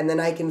be, and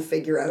then I can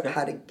figure out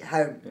how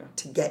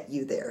to get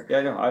you there. Yeah,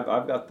 I know.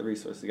 I've got the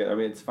resources to get. I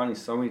mean, it's funny,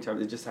 so many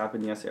times. It just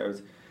happened yesterday. I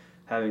was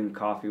having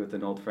coffee with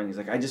an old friend. He's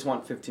like, I just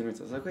want 15 minutes.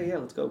 I was like, okay, yeah,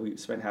 let's go. We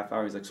spent half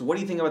hour. He's like, so what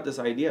do you think about this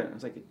idea? And I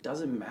was like, it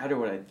doesn't matter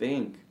what I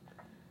think.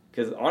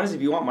 Because honestly,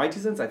 if you want my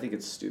 2 cents, I think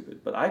it's stupid.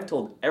 But I've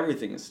told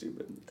everything is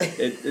stupid.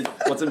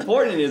 What's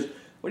important is,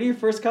 what do your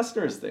first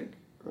customers think?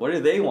 What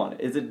do they want?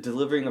 Is it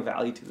delivering a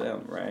value to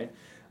them, right?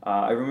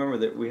 I remember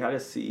that we had a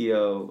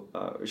CEO.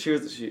 She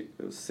was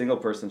a single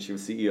person. She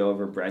was CEO of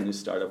her brand new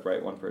startup,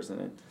 right? One person.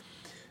 And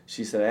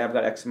she said, I've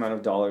got X amount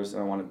of dollars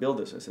and I want to build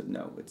this. I said,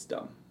 no, it's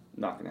dumb.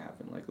 Not going to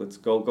happen. Like, let's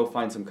go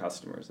find some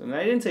customers. And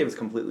I didn't say it was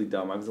completely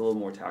dumb. I was a little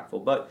more tactful.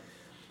 But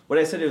what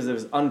I said is it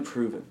was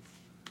unproven.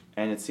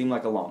 And it seemed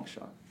like a long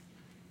shot.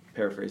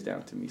 Paraphrase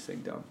down to me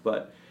saying dumb.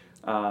 But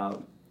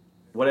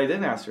what I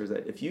didn't ask her is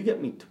that if you get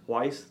me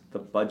twice the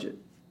budget,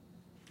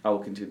 I will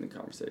continue the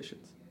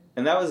conversations.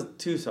 And that was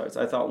 2 sides.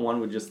 I thought one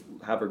would just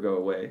have her go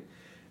away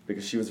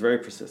because she was very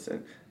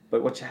persistent.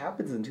 But what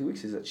happens in 2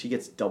 weeks is that she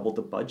gets double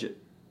the budget.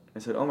 I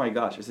said, oh my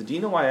gosh. I said, do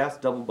you know why I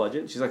asked double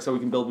budget? She's like, so we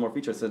can build more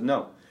features. I said,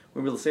 no.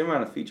 We build the same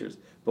amount of features.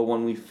 But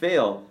when we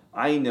fail,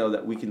 I know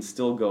that we can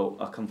still go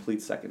a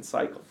complete second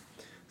cycle.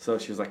 So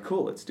she was like,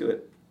 cool, let's do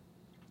it.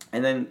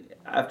 And then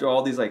after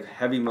all these like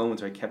heavy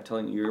moments where I kept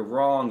telling you, you're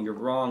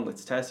wrong,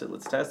 let's test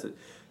it.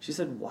 She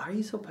said, why are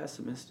you so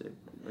pessimistic?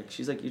 Like,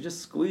 she's like, you're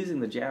just squeezing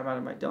the jam out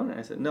of my donut.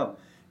 I said, no,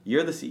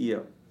 you're the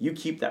CEO. You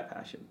keep that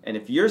passion. And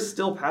if you're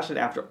still passionate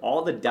after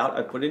all the doubt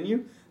I put in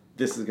you,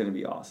 this is going to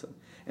be awesome.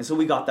 And so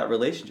we got that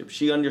relationship.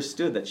 She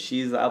understood that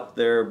she's up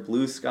there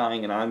blue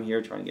skying and I'm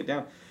here trying to get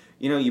down.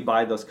 You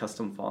buy those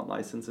custom font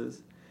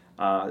licenses.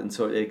 And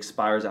so it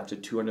expires after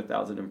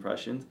 200,000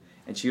 impressions.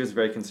 And she was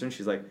very concerned.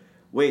 She's like,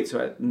 wait, so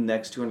at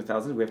next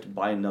 200,000, we have to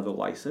buy another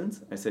license?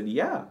 I said,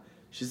 yeah.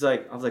 She's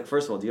like, I was like,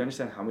 first of all, do you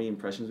understand how many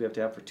impressions we have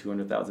to have for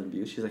 200,000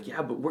 views? She's like,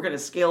 yeah, but we're going to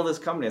scale this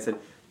company. I said,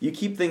 you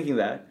keep thinking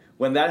that.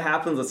 When that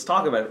happens, let's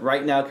talk about it.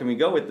 Right now, can we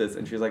go with this?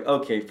 And she was like,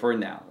 okay, for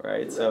now,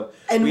 right? So.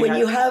 And when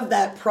you have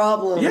that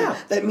problem,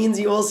 that means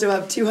you also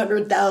have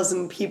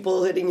 200,000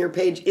 people hitting your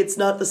page. It's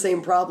not the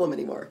same problem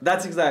anymore.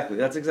 That's exactly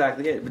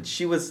it.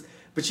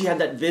 But she had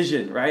that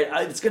vision, right?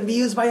 It's going to be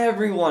used by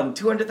everyone.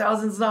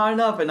 200,000 is not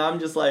enough. And I'm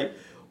just like,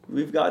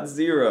 we've got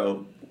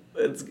 0.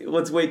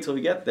 Let's wait till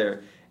we get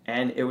there.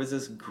 And it was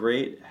this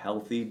great,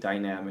 healthy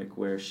dynamic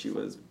where she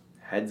was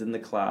heads in the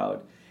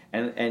cloud.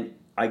 And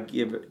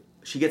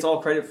she gets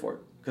all credit for it.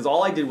 Because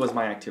all I did was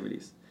my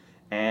activities.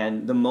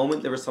 And the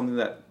moment there was something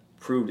that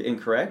proved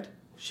incorrect,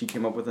 she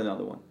came up with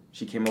another one.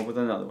 She came up with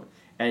another one.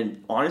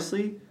 And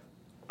honestly,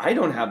 I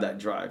don't have that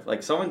drive.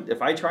 Like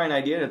if I try an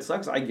idea and it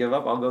sucks, I give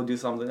up, I'll go do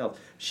something else.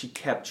 She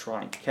kept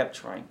trying.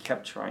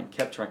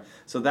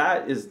 So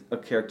that is a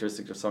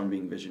characteristic of someone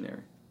being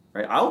visionary,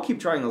 right? I'll keep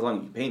trying as long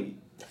as you pay me,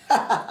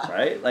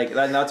 right? Like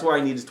that's where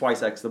I needed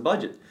twice X the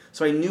budget.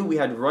 So I knew we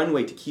had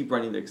runway to keep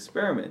running the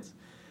experiments.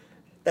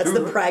 That's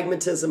the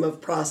pragmatism of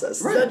process.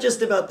 Right. It's not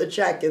just about the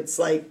check. It's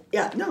like,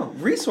 yeah. No,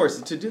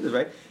 resources to do this,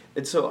 right?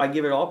 And so I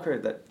give it all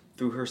credit that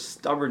through her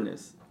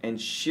stubbornness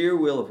and sheer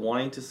will of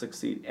wanting to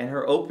succeed and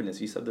her openness,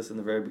 you said this in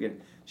the very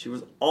beginning, she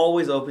was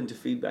always open to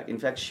feedback. In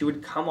fact, she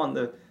would come on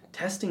the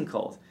testing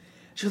calls.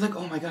 She was like,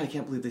 oh my God, I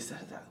can't believe they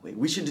said it that way.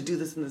 We should do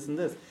this and this and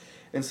this.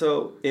 And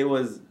so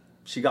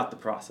she got the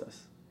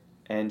process.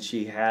 And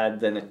she had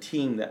then a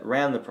team that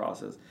ran the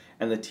process.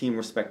 And the team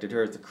respected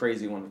her as the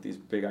crazy one with these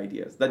big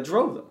ideas that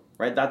drove them,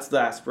 right? That's the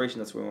aspiration.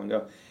 That's where we want to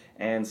go.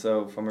 And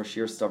so from her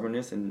sheer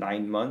stubbornness, in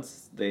 9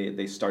 months,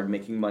 they started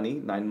making money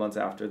 9 months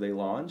after they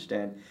launched.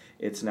 And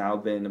it's now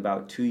been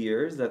about 2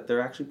 years that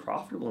they're actually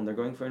profitable and they're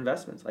going for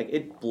investments. Like,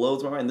 it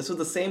blows my mind. This was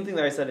the same thing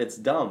that I said, it's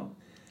dumb.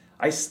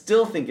 I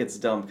still think it's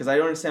dumb because I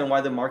don't understand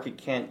why the market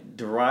can't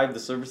derive the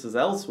services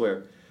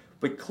elsewhere.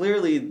 But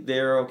clearly,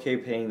 they're okay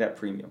paying that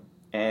premium.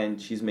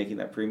 And she's making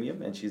that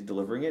premium and she's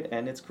delivering it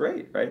and it's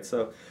great, right?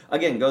 So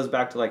again, goes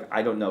back to like,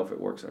 I don't know if it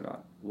works or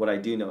not. What I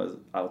do know is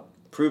I'll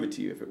prove it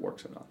to you if it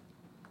works or not.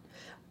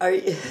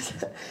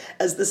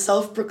 As the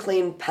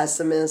self-proclaimed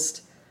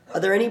pessimist, are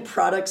there any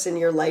products in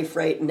your life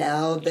right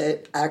now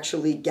that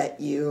actually get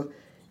you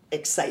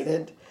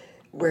excited,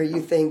 where you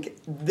think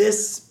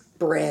this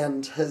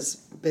brand has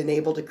been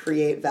able to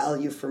create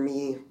value for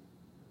me,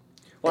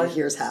 and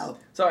here's how?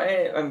 So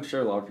I'm sure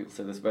a lot of people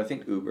say this, but I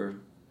think Uber,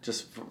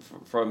 just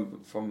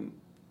from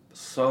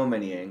so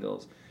many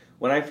angles.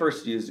 When I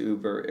first used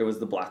Uber, it was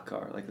the black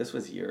car. Like, this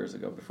was years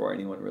ago before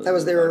anyone really. That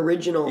was their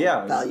original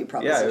value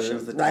proposition. Yeah, it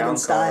was the Ride in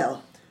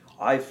style.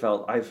 I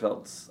felt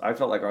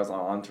like I was on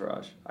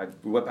Entourage. I'd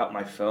whip out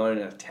my phone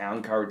and a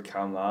town car would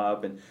come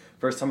up. And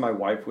first time my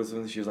wife was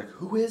with me, she was like,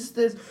 "Who is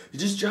this? You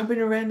just jump in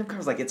a random car." I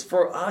was like, "It's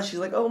for us." She's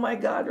like, "Oh my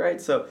God,"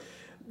 right? So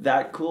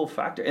that cool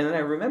factor. And then I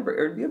remember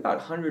it would be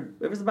about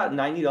it was about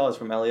 $90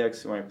 from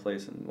LAX to my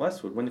place in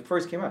Westwood when it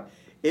first came out.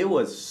 It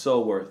was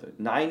so worth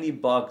it.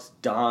 $90,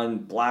 done,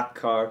 black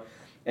car.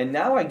 And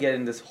now I get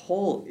in this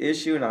whole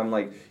issue and I'm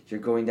like, you're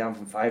going down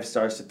from 5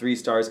 stars to 3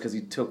 stars because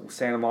you took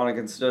Santa Monica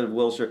instead of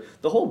Wilshire.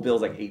 The whole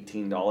bill's like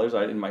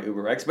 $18 in my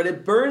UberX, but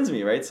it burns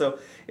me, right? So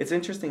it's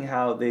interesting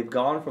how they've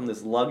gone from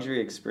this luxury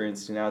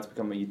experience to now it's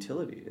become a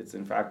utility. It's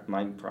in fact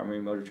my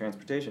primary mode of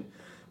transportation.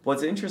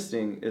 What's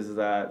interesting is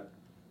that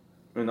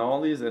in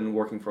all these, and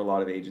working for a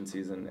lot of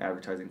agencies and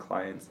advertising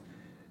clients,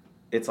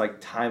 it's like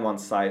time on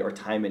site or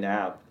time in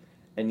app.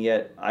 And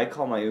yet, I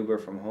call my Uber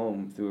from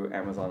home through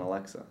Amazon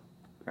Alexa,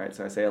 right?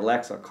 So I say,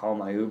 Alexa, call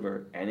my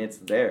Uber, and it's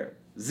there.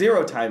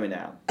 0 time in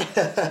app,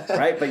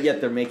 right? But yet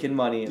they're making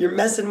money. You're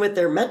messing with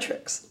their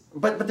metrics.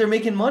 But they're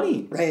making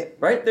money, right?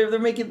 Right? They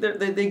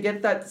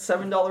get that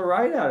 $7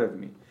 ride out of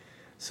me.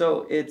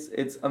 So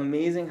it's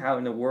amazing how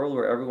in a world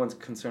where everyone's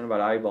concerned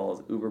about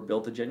eyeballs, Uber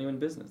built a genuine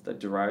business that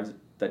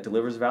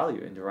delivers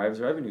value and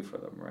derives revenue for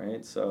them,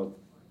 right? So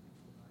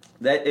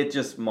that it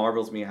just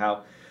marvels me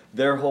how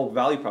their whole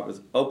value prop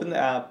is open the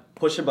app,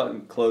 push a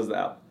button, close the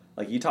app.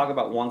 Like, you talk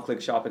about one-click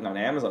shopping on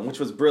Amazon, which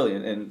was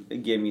brilliant, and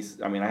it gave me,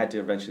 I had to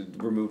eventually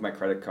remove my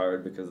credit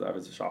card because I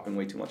was shopping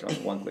way too much on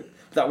one-click.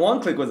 That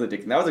one-click was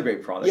addicting. That was a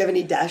great product. You have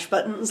any dash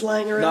buttons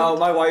lying around? No,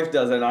 my wife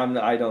doesn't.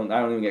 I don't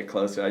even get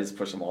close to it. I just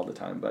push them all the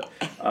time.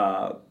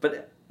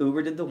 But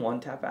Uber did the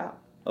one-tap app.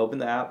 Open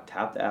the app,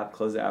 tap the app,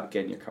 close the app,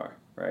 get in your car,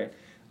 right?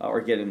 Or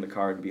get in the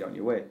car and be on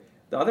your way.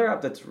 The other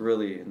app that's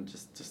really, and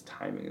just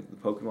timing, is the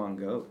Pokemon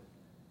Go.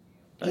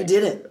 You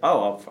did it.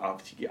 Oh,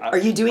 are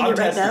you doing it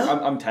right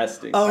now? I'm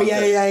testing. Oh, yeah.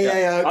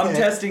 Okay. I'm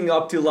testing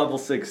up to level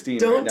 16.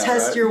 Don't right now,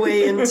 test right? your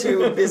way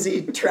into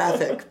busy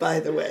traffic, by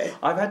the way.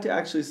 I've had to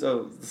actually,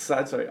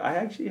 I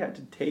actually had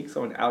to take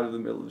someone out of the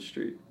middle of the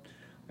street.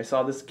 I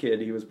saw this kid,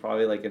 he was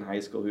probably like in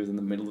high school, he was in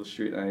the middle of the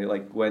street, and I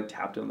like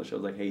tapped him on the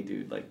shoulder, like, "Hey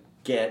dude, like,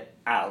 get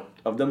out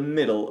of the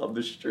middle of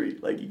the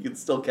street. Like, you can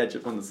still catch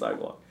it from the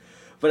sidewalk."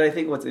 But I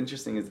think what's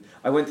interesting is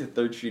I went to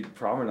 3rd Street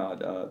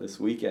Promenade this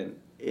weekend.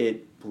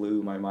 It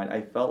blew my mind. I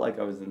felt like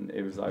I was in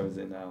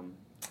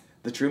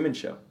the Truman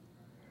Show,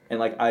 and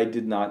like I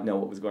did not know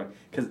what was going on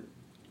because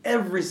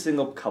every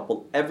single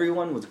couple,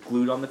 everyone was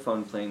glued on the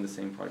phone playing the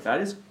same product. That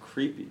is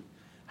creepy.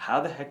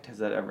 How the heck has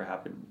that ever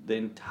happened? The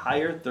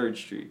entire 3rd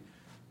Street,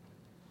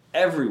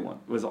 everyone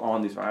was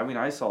on these phones.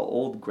 I saw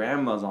old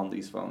grandmas on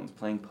these phones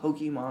playing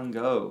Pokemon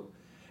Go,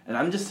 and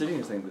I'm just sitting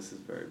here saying this is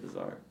very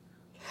bizarre.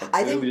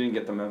 I Clearly think we didn't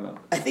get the memo.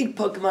 I think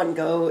Pokemon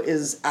Go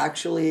is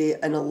actually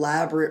an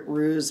elaborate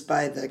ruse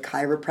by the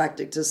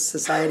Chiropractic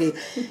Society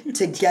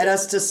to get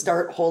us to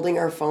start holding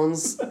our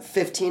phones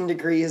 15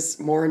 degrees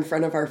more in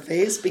front of our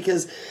face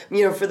because,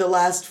 for the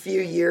last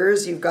few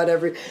years, you've got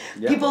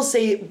people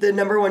say the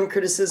number one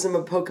criticism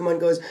of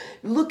Pokemon Go is,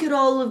 look at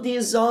all of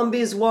these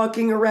zombies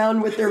walking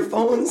around with their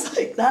phones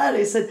like that.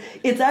 I said,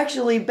 it's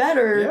actually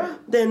better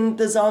than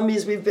the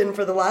zombies we've been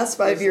for the last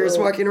 5 years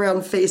walking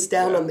around face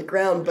down on the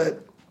ground,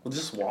 but... Well,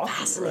 just walk.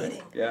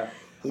 Fascinating. Right? Yeah.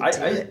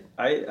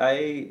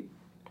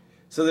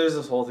 So there's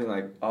this whole thing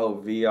like,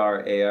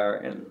 VR, AR,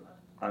 and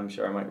I'm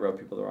sure I might rub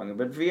people the wrong way,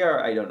 but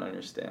VR I don't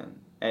understand.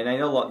 And I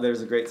know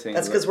there's a great saying.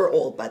 That's because we're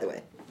old, by the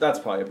way. That's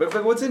probably it.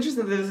 But what's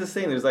interesting, there's this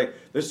saying,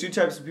 there's two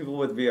types of people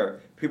with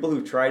VR. People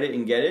who've tried it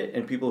and get it,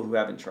 and people who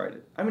haven't tried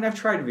it. I mean, I've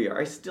tried VR.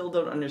 I still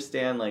don't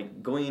understand,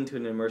 going into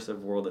an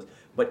immersive world.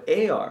 But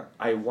AR,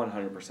 I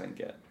 100%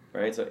 get,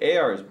 right? So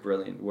AR is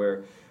brilliant,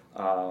 where...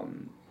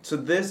 So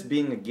this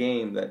being a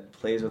game that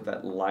plays with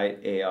that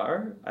light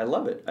AR, I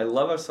love it. I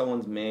love how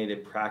someone's made a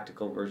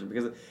practical version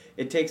because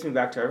it takes me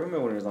back to, I remember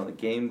when it was on the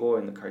Game Boy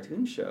and the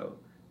cartoon show.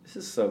 This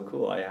is so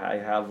cool. I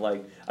have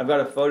I've got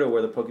a photo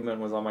where the Pokemon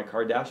was on my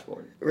car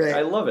dashboard. Right.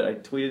 I love it. I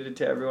tweeted it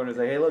to everyone. I was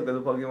like, hey, look, there's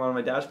a Pokemon on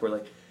my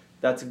dashboard.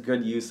 That's a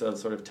good use of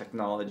sort of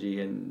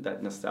technology and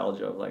that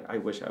nostalgia of I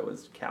wish I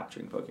was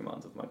capturing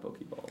Pokemons with my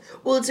Pokeballs.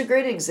 Well, it's a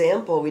great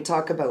example. We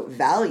talk about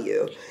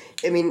value.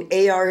 I mean,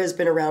 AR has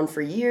been around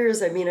for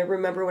years. I mean, I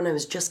remember when I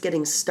was just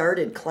getting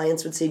started,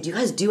 clients would say, do you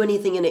guys do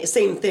anything in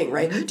Same thing,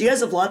 right? Do you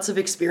guys have lots of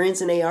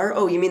experience in AR?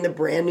 Oh, you mean the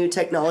brand new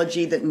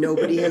technology that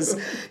nobody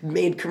has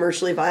made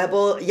commercially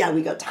viable? Yeah,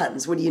 we got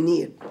tons. What do you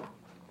need?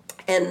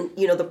 And,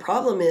 the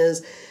problem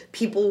is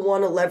people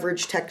want to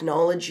leverage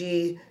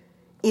technology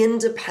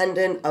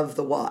independent of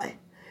the why.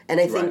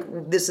 And I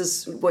think this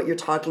is what you're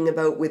talking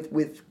about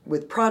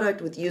with product,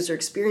 with user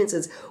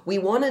experiences. We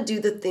want to do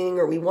the thing,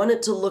 or we want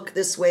it to look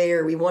this way,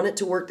 or we want it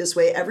to work this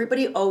way.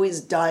 Everybody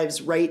always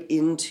dives right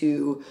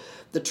into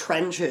the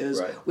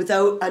trenches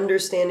without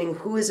understanding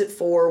who is it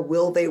for,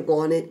 will they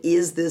want it,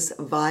 is this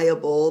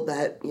viable,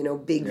 that,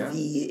 big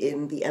V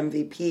in the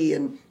MVP.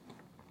 And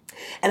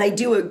I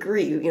do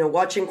agree,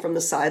 watching from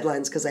the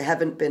sidelines, because I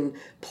haven't been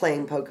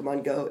playing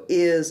Pokemon Go,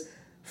 is...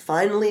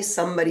 finally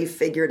somebody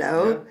figured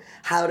out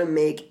how to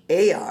make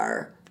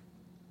AR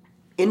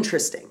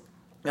interesting.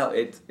 No,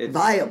 it's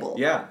viable.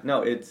 Yeah,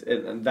 no,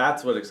 and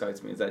that's what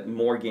excites me, is that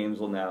more games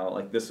will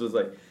now, this was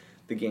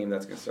the game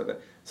that's going to start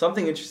that.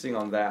 Something interesting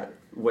on that,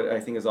 what I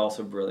think is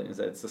also brilliant, is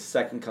that it's the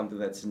second company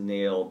that's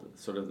nailed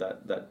sort of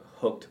that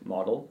hooked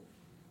model.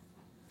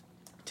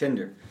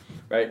 Tinder,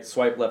 right?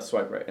 Swipe left,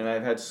 swipe right. And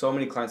I've had so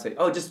many clients say,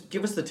 just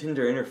give us the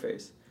Tinder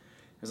interface.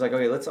 It's like,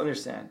 okay, let's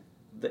understand.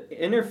 The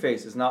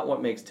interface is not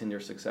what makes Tinder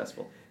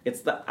successful.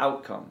 It's the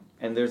outcome.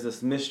 And there's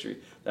this mystery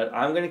that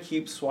I'm going to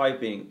keep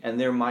swiping and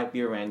there might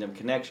be a random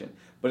connection.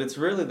 But it's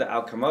really the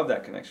outcome of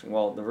that connection.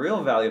 Well, the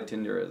real value of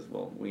Tinder is,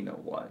 we know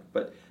what.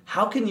 But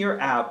how can your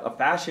app, a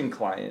fashion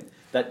client,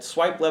 that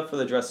swipe left for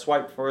the dress,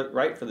 swipe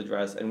right for the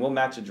dress, and will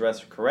match a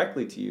dress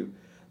correctly to you,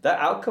 that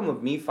outcome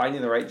of me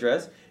finding the right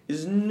dress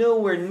is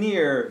nowhere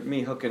near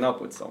me hooking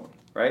up with someone,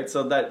 right?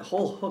 So that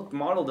whole hooked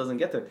model doesn't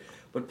get there.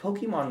 But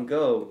Pokemon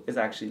Go has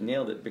actually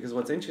nailed it, because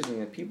what's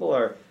interesting is people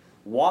are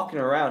walking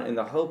around in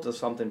the hopes of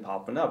something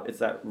popping up. It's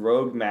that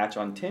rogue match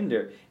on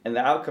Tinder, and the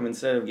outcome,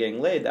 instead of getting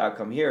laid, the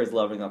outcome here is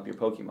leveling up your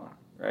Pokemon,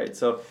 right?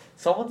 So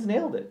someone's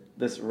nailed it.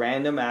 This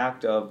random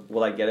act of,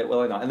 will I get it,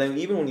 will I not? And then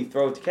even when you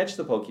throw it to catch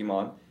the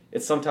Pokemon,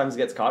 it sometimes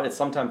gets caught, it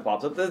sometimes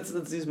pops up.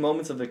 It's these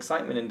moments of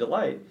excitement and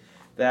delight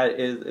that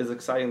is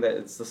exciting, that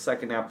it's the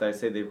second app that I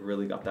say they've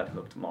really got that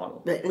hooked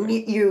model. Right. And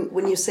you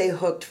when you say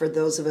hooked, for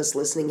those of us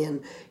listening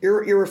in,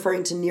 you're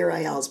referring to Nir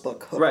Eyal's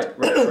book, Hooked.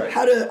 Right.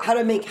 How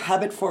to make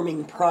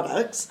habit-forming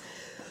products.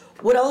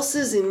 What else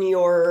is in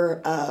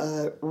your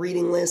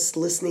reading list,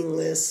 listening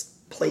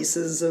list,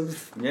 places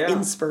of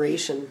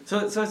inspiration? So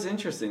it's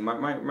interesting.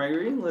 My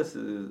reading list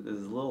is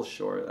a little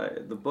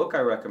short. The book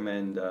I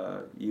recommend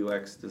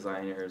UX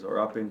designers or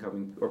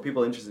up-and-coming, or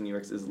people interested in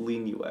UX, is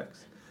Lean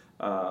UX.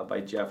 By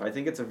Jeff. I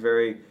think it's a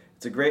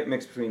great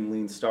mix between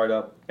lean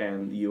startup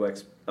and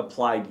UX,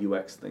 applied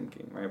UX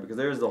thinking, right? Because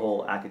there's the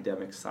whole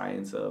academic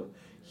science of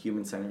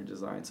human-centered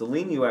design. So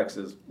lean UX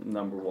is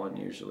number one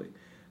usually.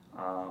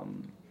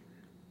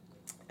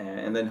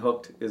 And then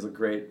Hooked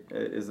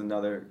is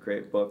another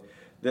great book.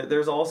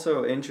 There's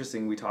also,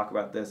 interesting, we talk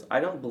about this, I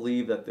don't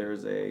believe that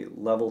there's a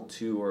level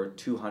 2 or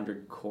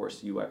 200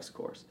 course UX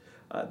course.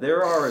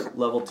 There are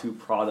level 2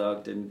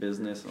 product and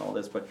business and all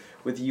this, but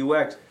with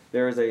UX,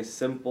 there is a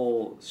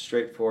simple,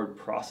 straightforward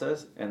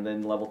process, and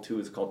then level 2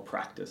 is called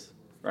practice,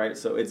 right?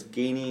 So it's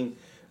gaining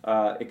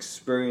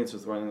experience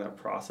with running that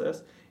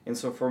process. And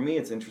so for me,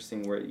 it's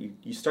interesting where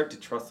you start to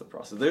trust the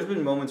process. There's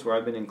been moments where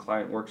I've been in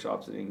client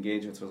workshops and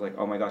engagements where it's like,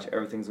 oh my gosh,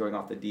 everything's going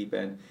off the deep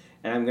end,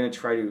 and I'm going to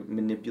try to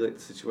manipulate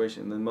the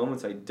situation. And the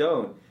moments I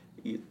don't,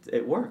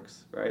 it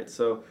works, right?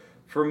 So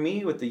for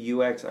me, with the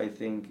UX, I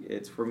think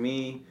it's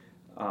going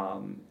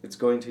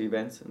to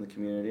events in the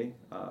community,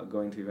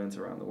 going to events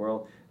around the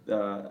world.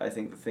 I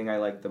think the thing I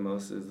like the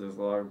most is there's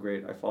a lot of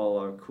I follow a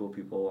lot of cool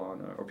people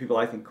or people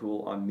I think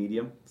cool on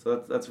Medium.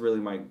 So that's really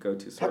my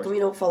go-to source. How come you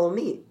don't follow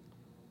me?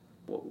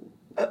 Whoa.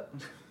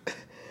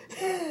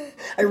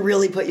 I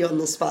really put you on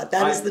the spot.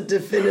 That is the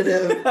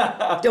definitive.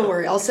 Don't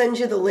worry, I'll send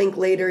you the link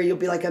later. You'll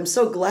be like, I'm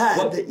so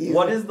glad that you...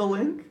 What is the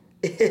link?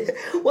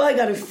 Well, I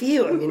got a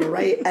few. I mean,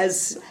 right?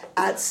 As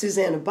at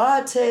Suzanne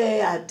Abate,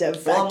 at Dev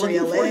Factory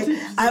LA,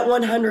 at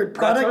 100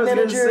 Product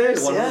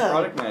Managers. 100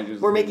 Product Managers.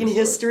 We're making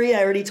history.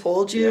 I already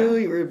told you. Yeah.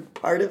 You were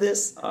part of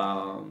this.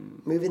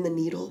 Moving the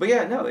needle. But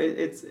yeah, no,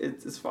 it's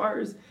as far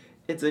as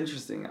it's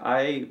interesting.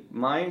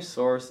 My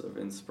source of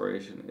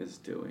inspiration is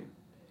doing.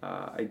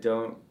 I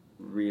don't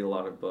read a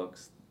lot of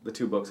books. The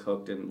 2 books,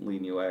 Hooked and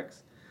Lean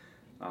UX.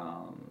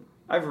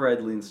 I've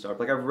read Lean Startup.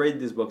 Like I've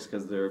read these books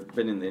because they've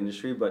been in the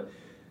industry, but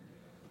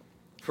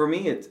for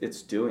me,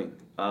 it's doing.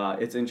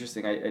 It's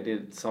interesting.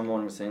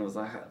 Someone was saying,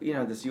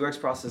 this UX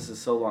process is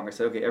so long. I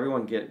said, okay,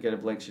 everyone get a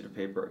blank sheet of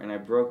paper. And I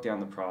broke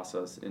down the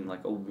process in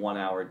like a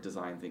 1-hour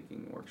design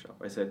thinking workshop.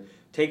 I said,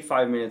 take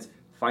 5 minutes,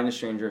 find a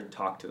stranger,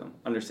 talk to them,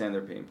 understand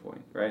their pain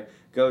point, right?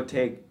 Go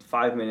take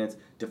 5 minutes,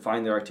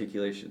 define their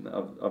articulation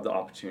of the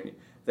opportunity.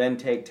 Then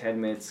take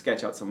 10 minutes,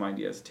 sketch out some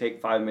ideas.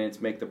 Take 5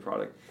 minutes, make the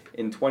product.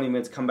 In 20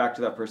 minutes, come back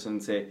to that person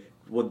and say,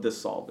 would this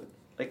solve it?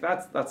 Like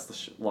that's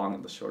the long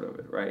and the short of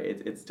it, right?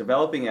 It's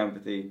developing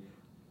empathy,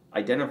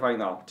 identifying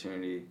the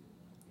opportunity,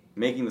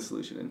 making the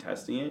solution, and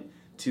testing it.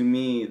 To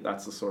me,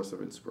 that's the source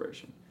of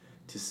inspiration.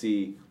 To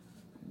see,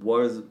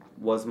 was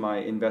my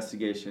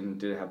investigation,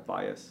 did it have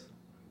bias?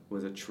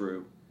 Was it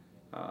true?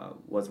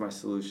 Was my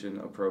solution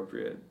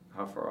appropriate?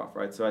 How far off,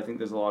 right? So I think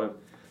there's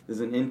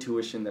an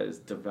intuition that is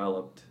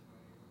developed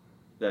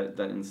that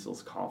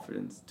instills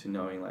confidence to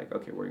knowing like,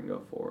 okay, we're gonna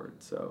go forward.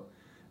 So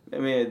I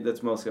mean,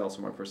 that's mostly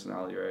also my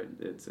personality, right?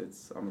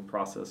 I'm a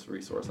process,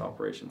 resource,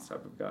 operations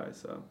type of guy,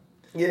 so.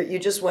 You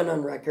just went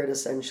on record,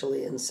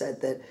 essentially, and said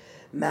that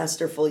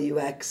masterful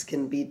UX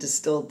can be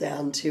distilled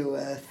down to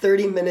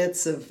 30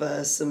 minutes of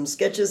some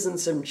sketches and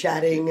some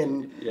chatting,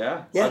 and...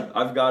 Yeah.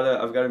 I've got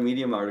a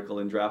Medium article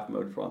in draft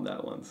mode on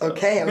that one, so.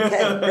 Okay,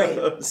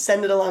 great.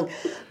 Send it along.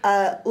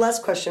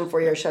 Last question for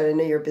you, Arshad. I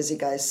know you're a busy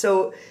guy.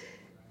 So,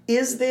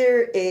 is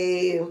there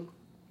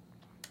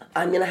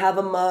I'm going to have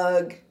a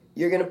mug...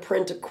 You're going to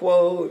print a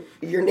quote,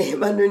 your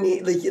name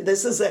underneath. Like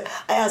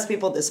I ask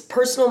people this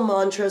personal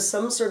mantra,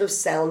 some sort of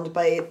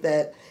soundbite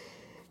that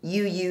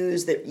you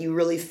use that you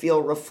really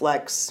feel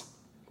reflects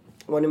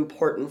one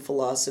important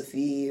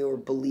philosophy or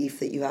belief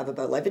that you have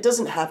about life. It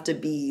doesn't have to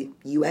be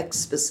UX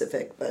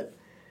specific, but...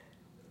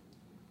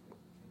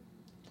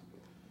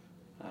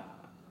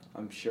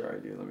 I'm sure I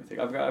do. Let me think.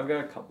 I've got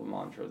a couple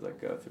mantras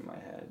that go through my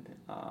head.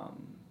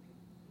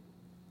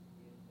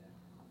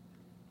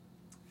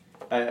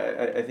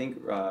 I think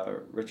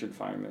Richard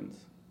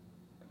Feynman's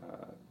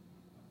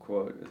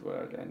quote is what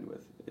I'd end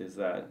with, is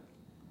that,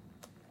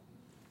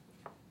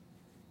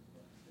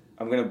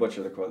 I'm going to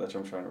butcher the quote, that's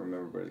what I'm trying to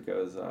remember, but it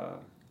goes,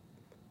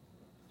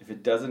 if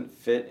it doesn't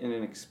fit in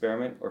an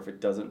experiment, or if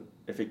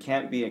it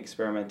can't be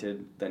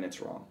experimented, then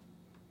it's wrong.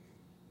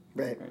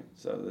 Right.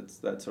 So it's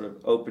that sort of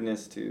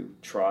openness to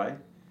try,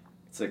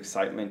 it's the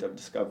excitement of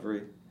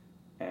discovery,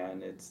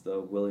 and it's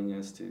the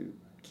willingness to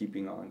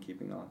keeping on.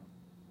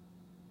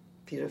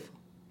 Beautiful.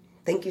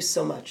 Thank you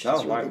so much.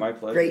 No, my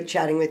pleasure. Great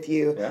chatting with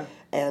you. Yeah.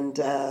 And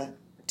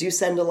do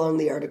send along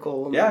the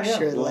article. We'll make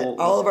sure that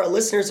all of our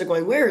listeners are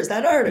going, where is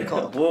that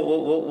article?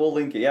 We'll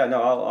link it. Yeah,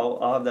 no,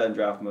 I'll have that in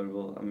draft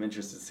mode. I'm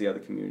interested to see how the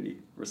community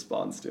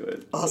responds to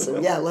it.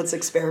 Awesome. Yeah, let's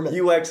experiment.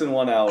 UX in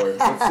 1 hour.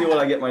 Let's see what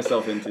I get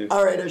myself into.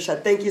 All right,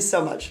 Arshad. Thank you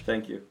so much.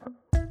 Thank you.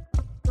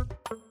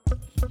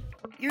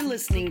 You're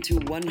listening to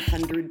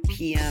 100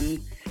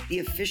 PM, the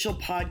official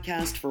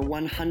podcast for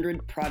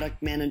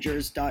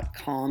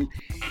 100productmanagers.com.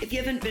 If you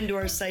haven't been to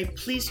our site,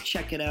 please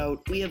check it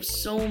out. We have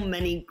so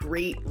many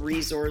great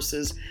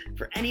resources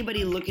for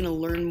anybody looking to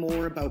learn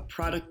more about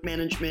product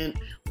management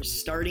or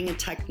starting a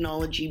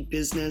technology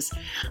business.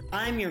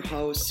 I'm your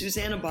host,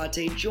 Suzanne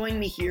Abate. Join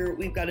me here.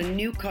 We've got a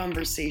new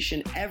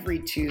conversation every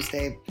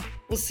Tuesday.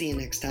 We'll see you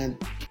next time.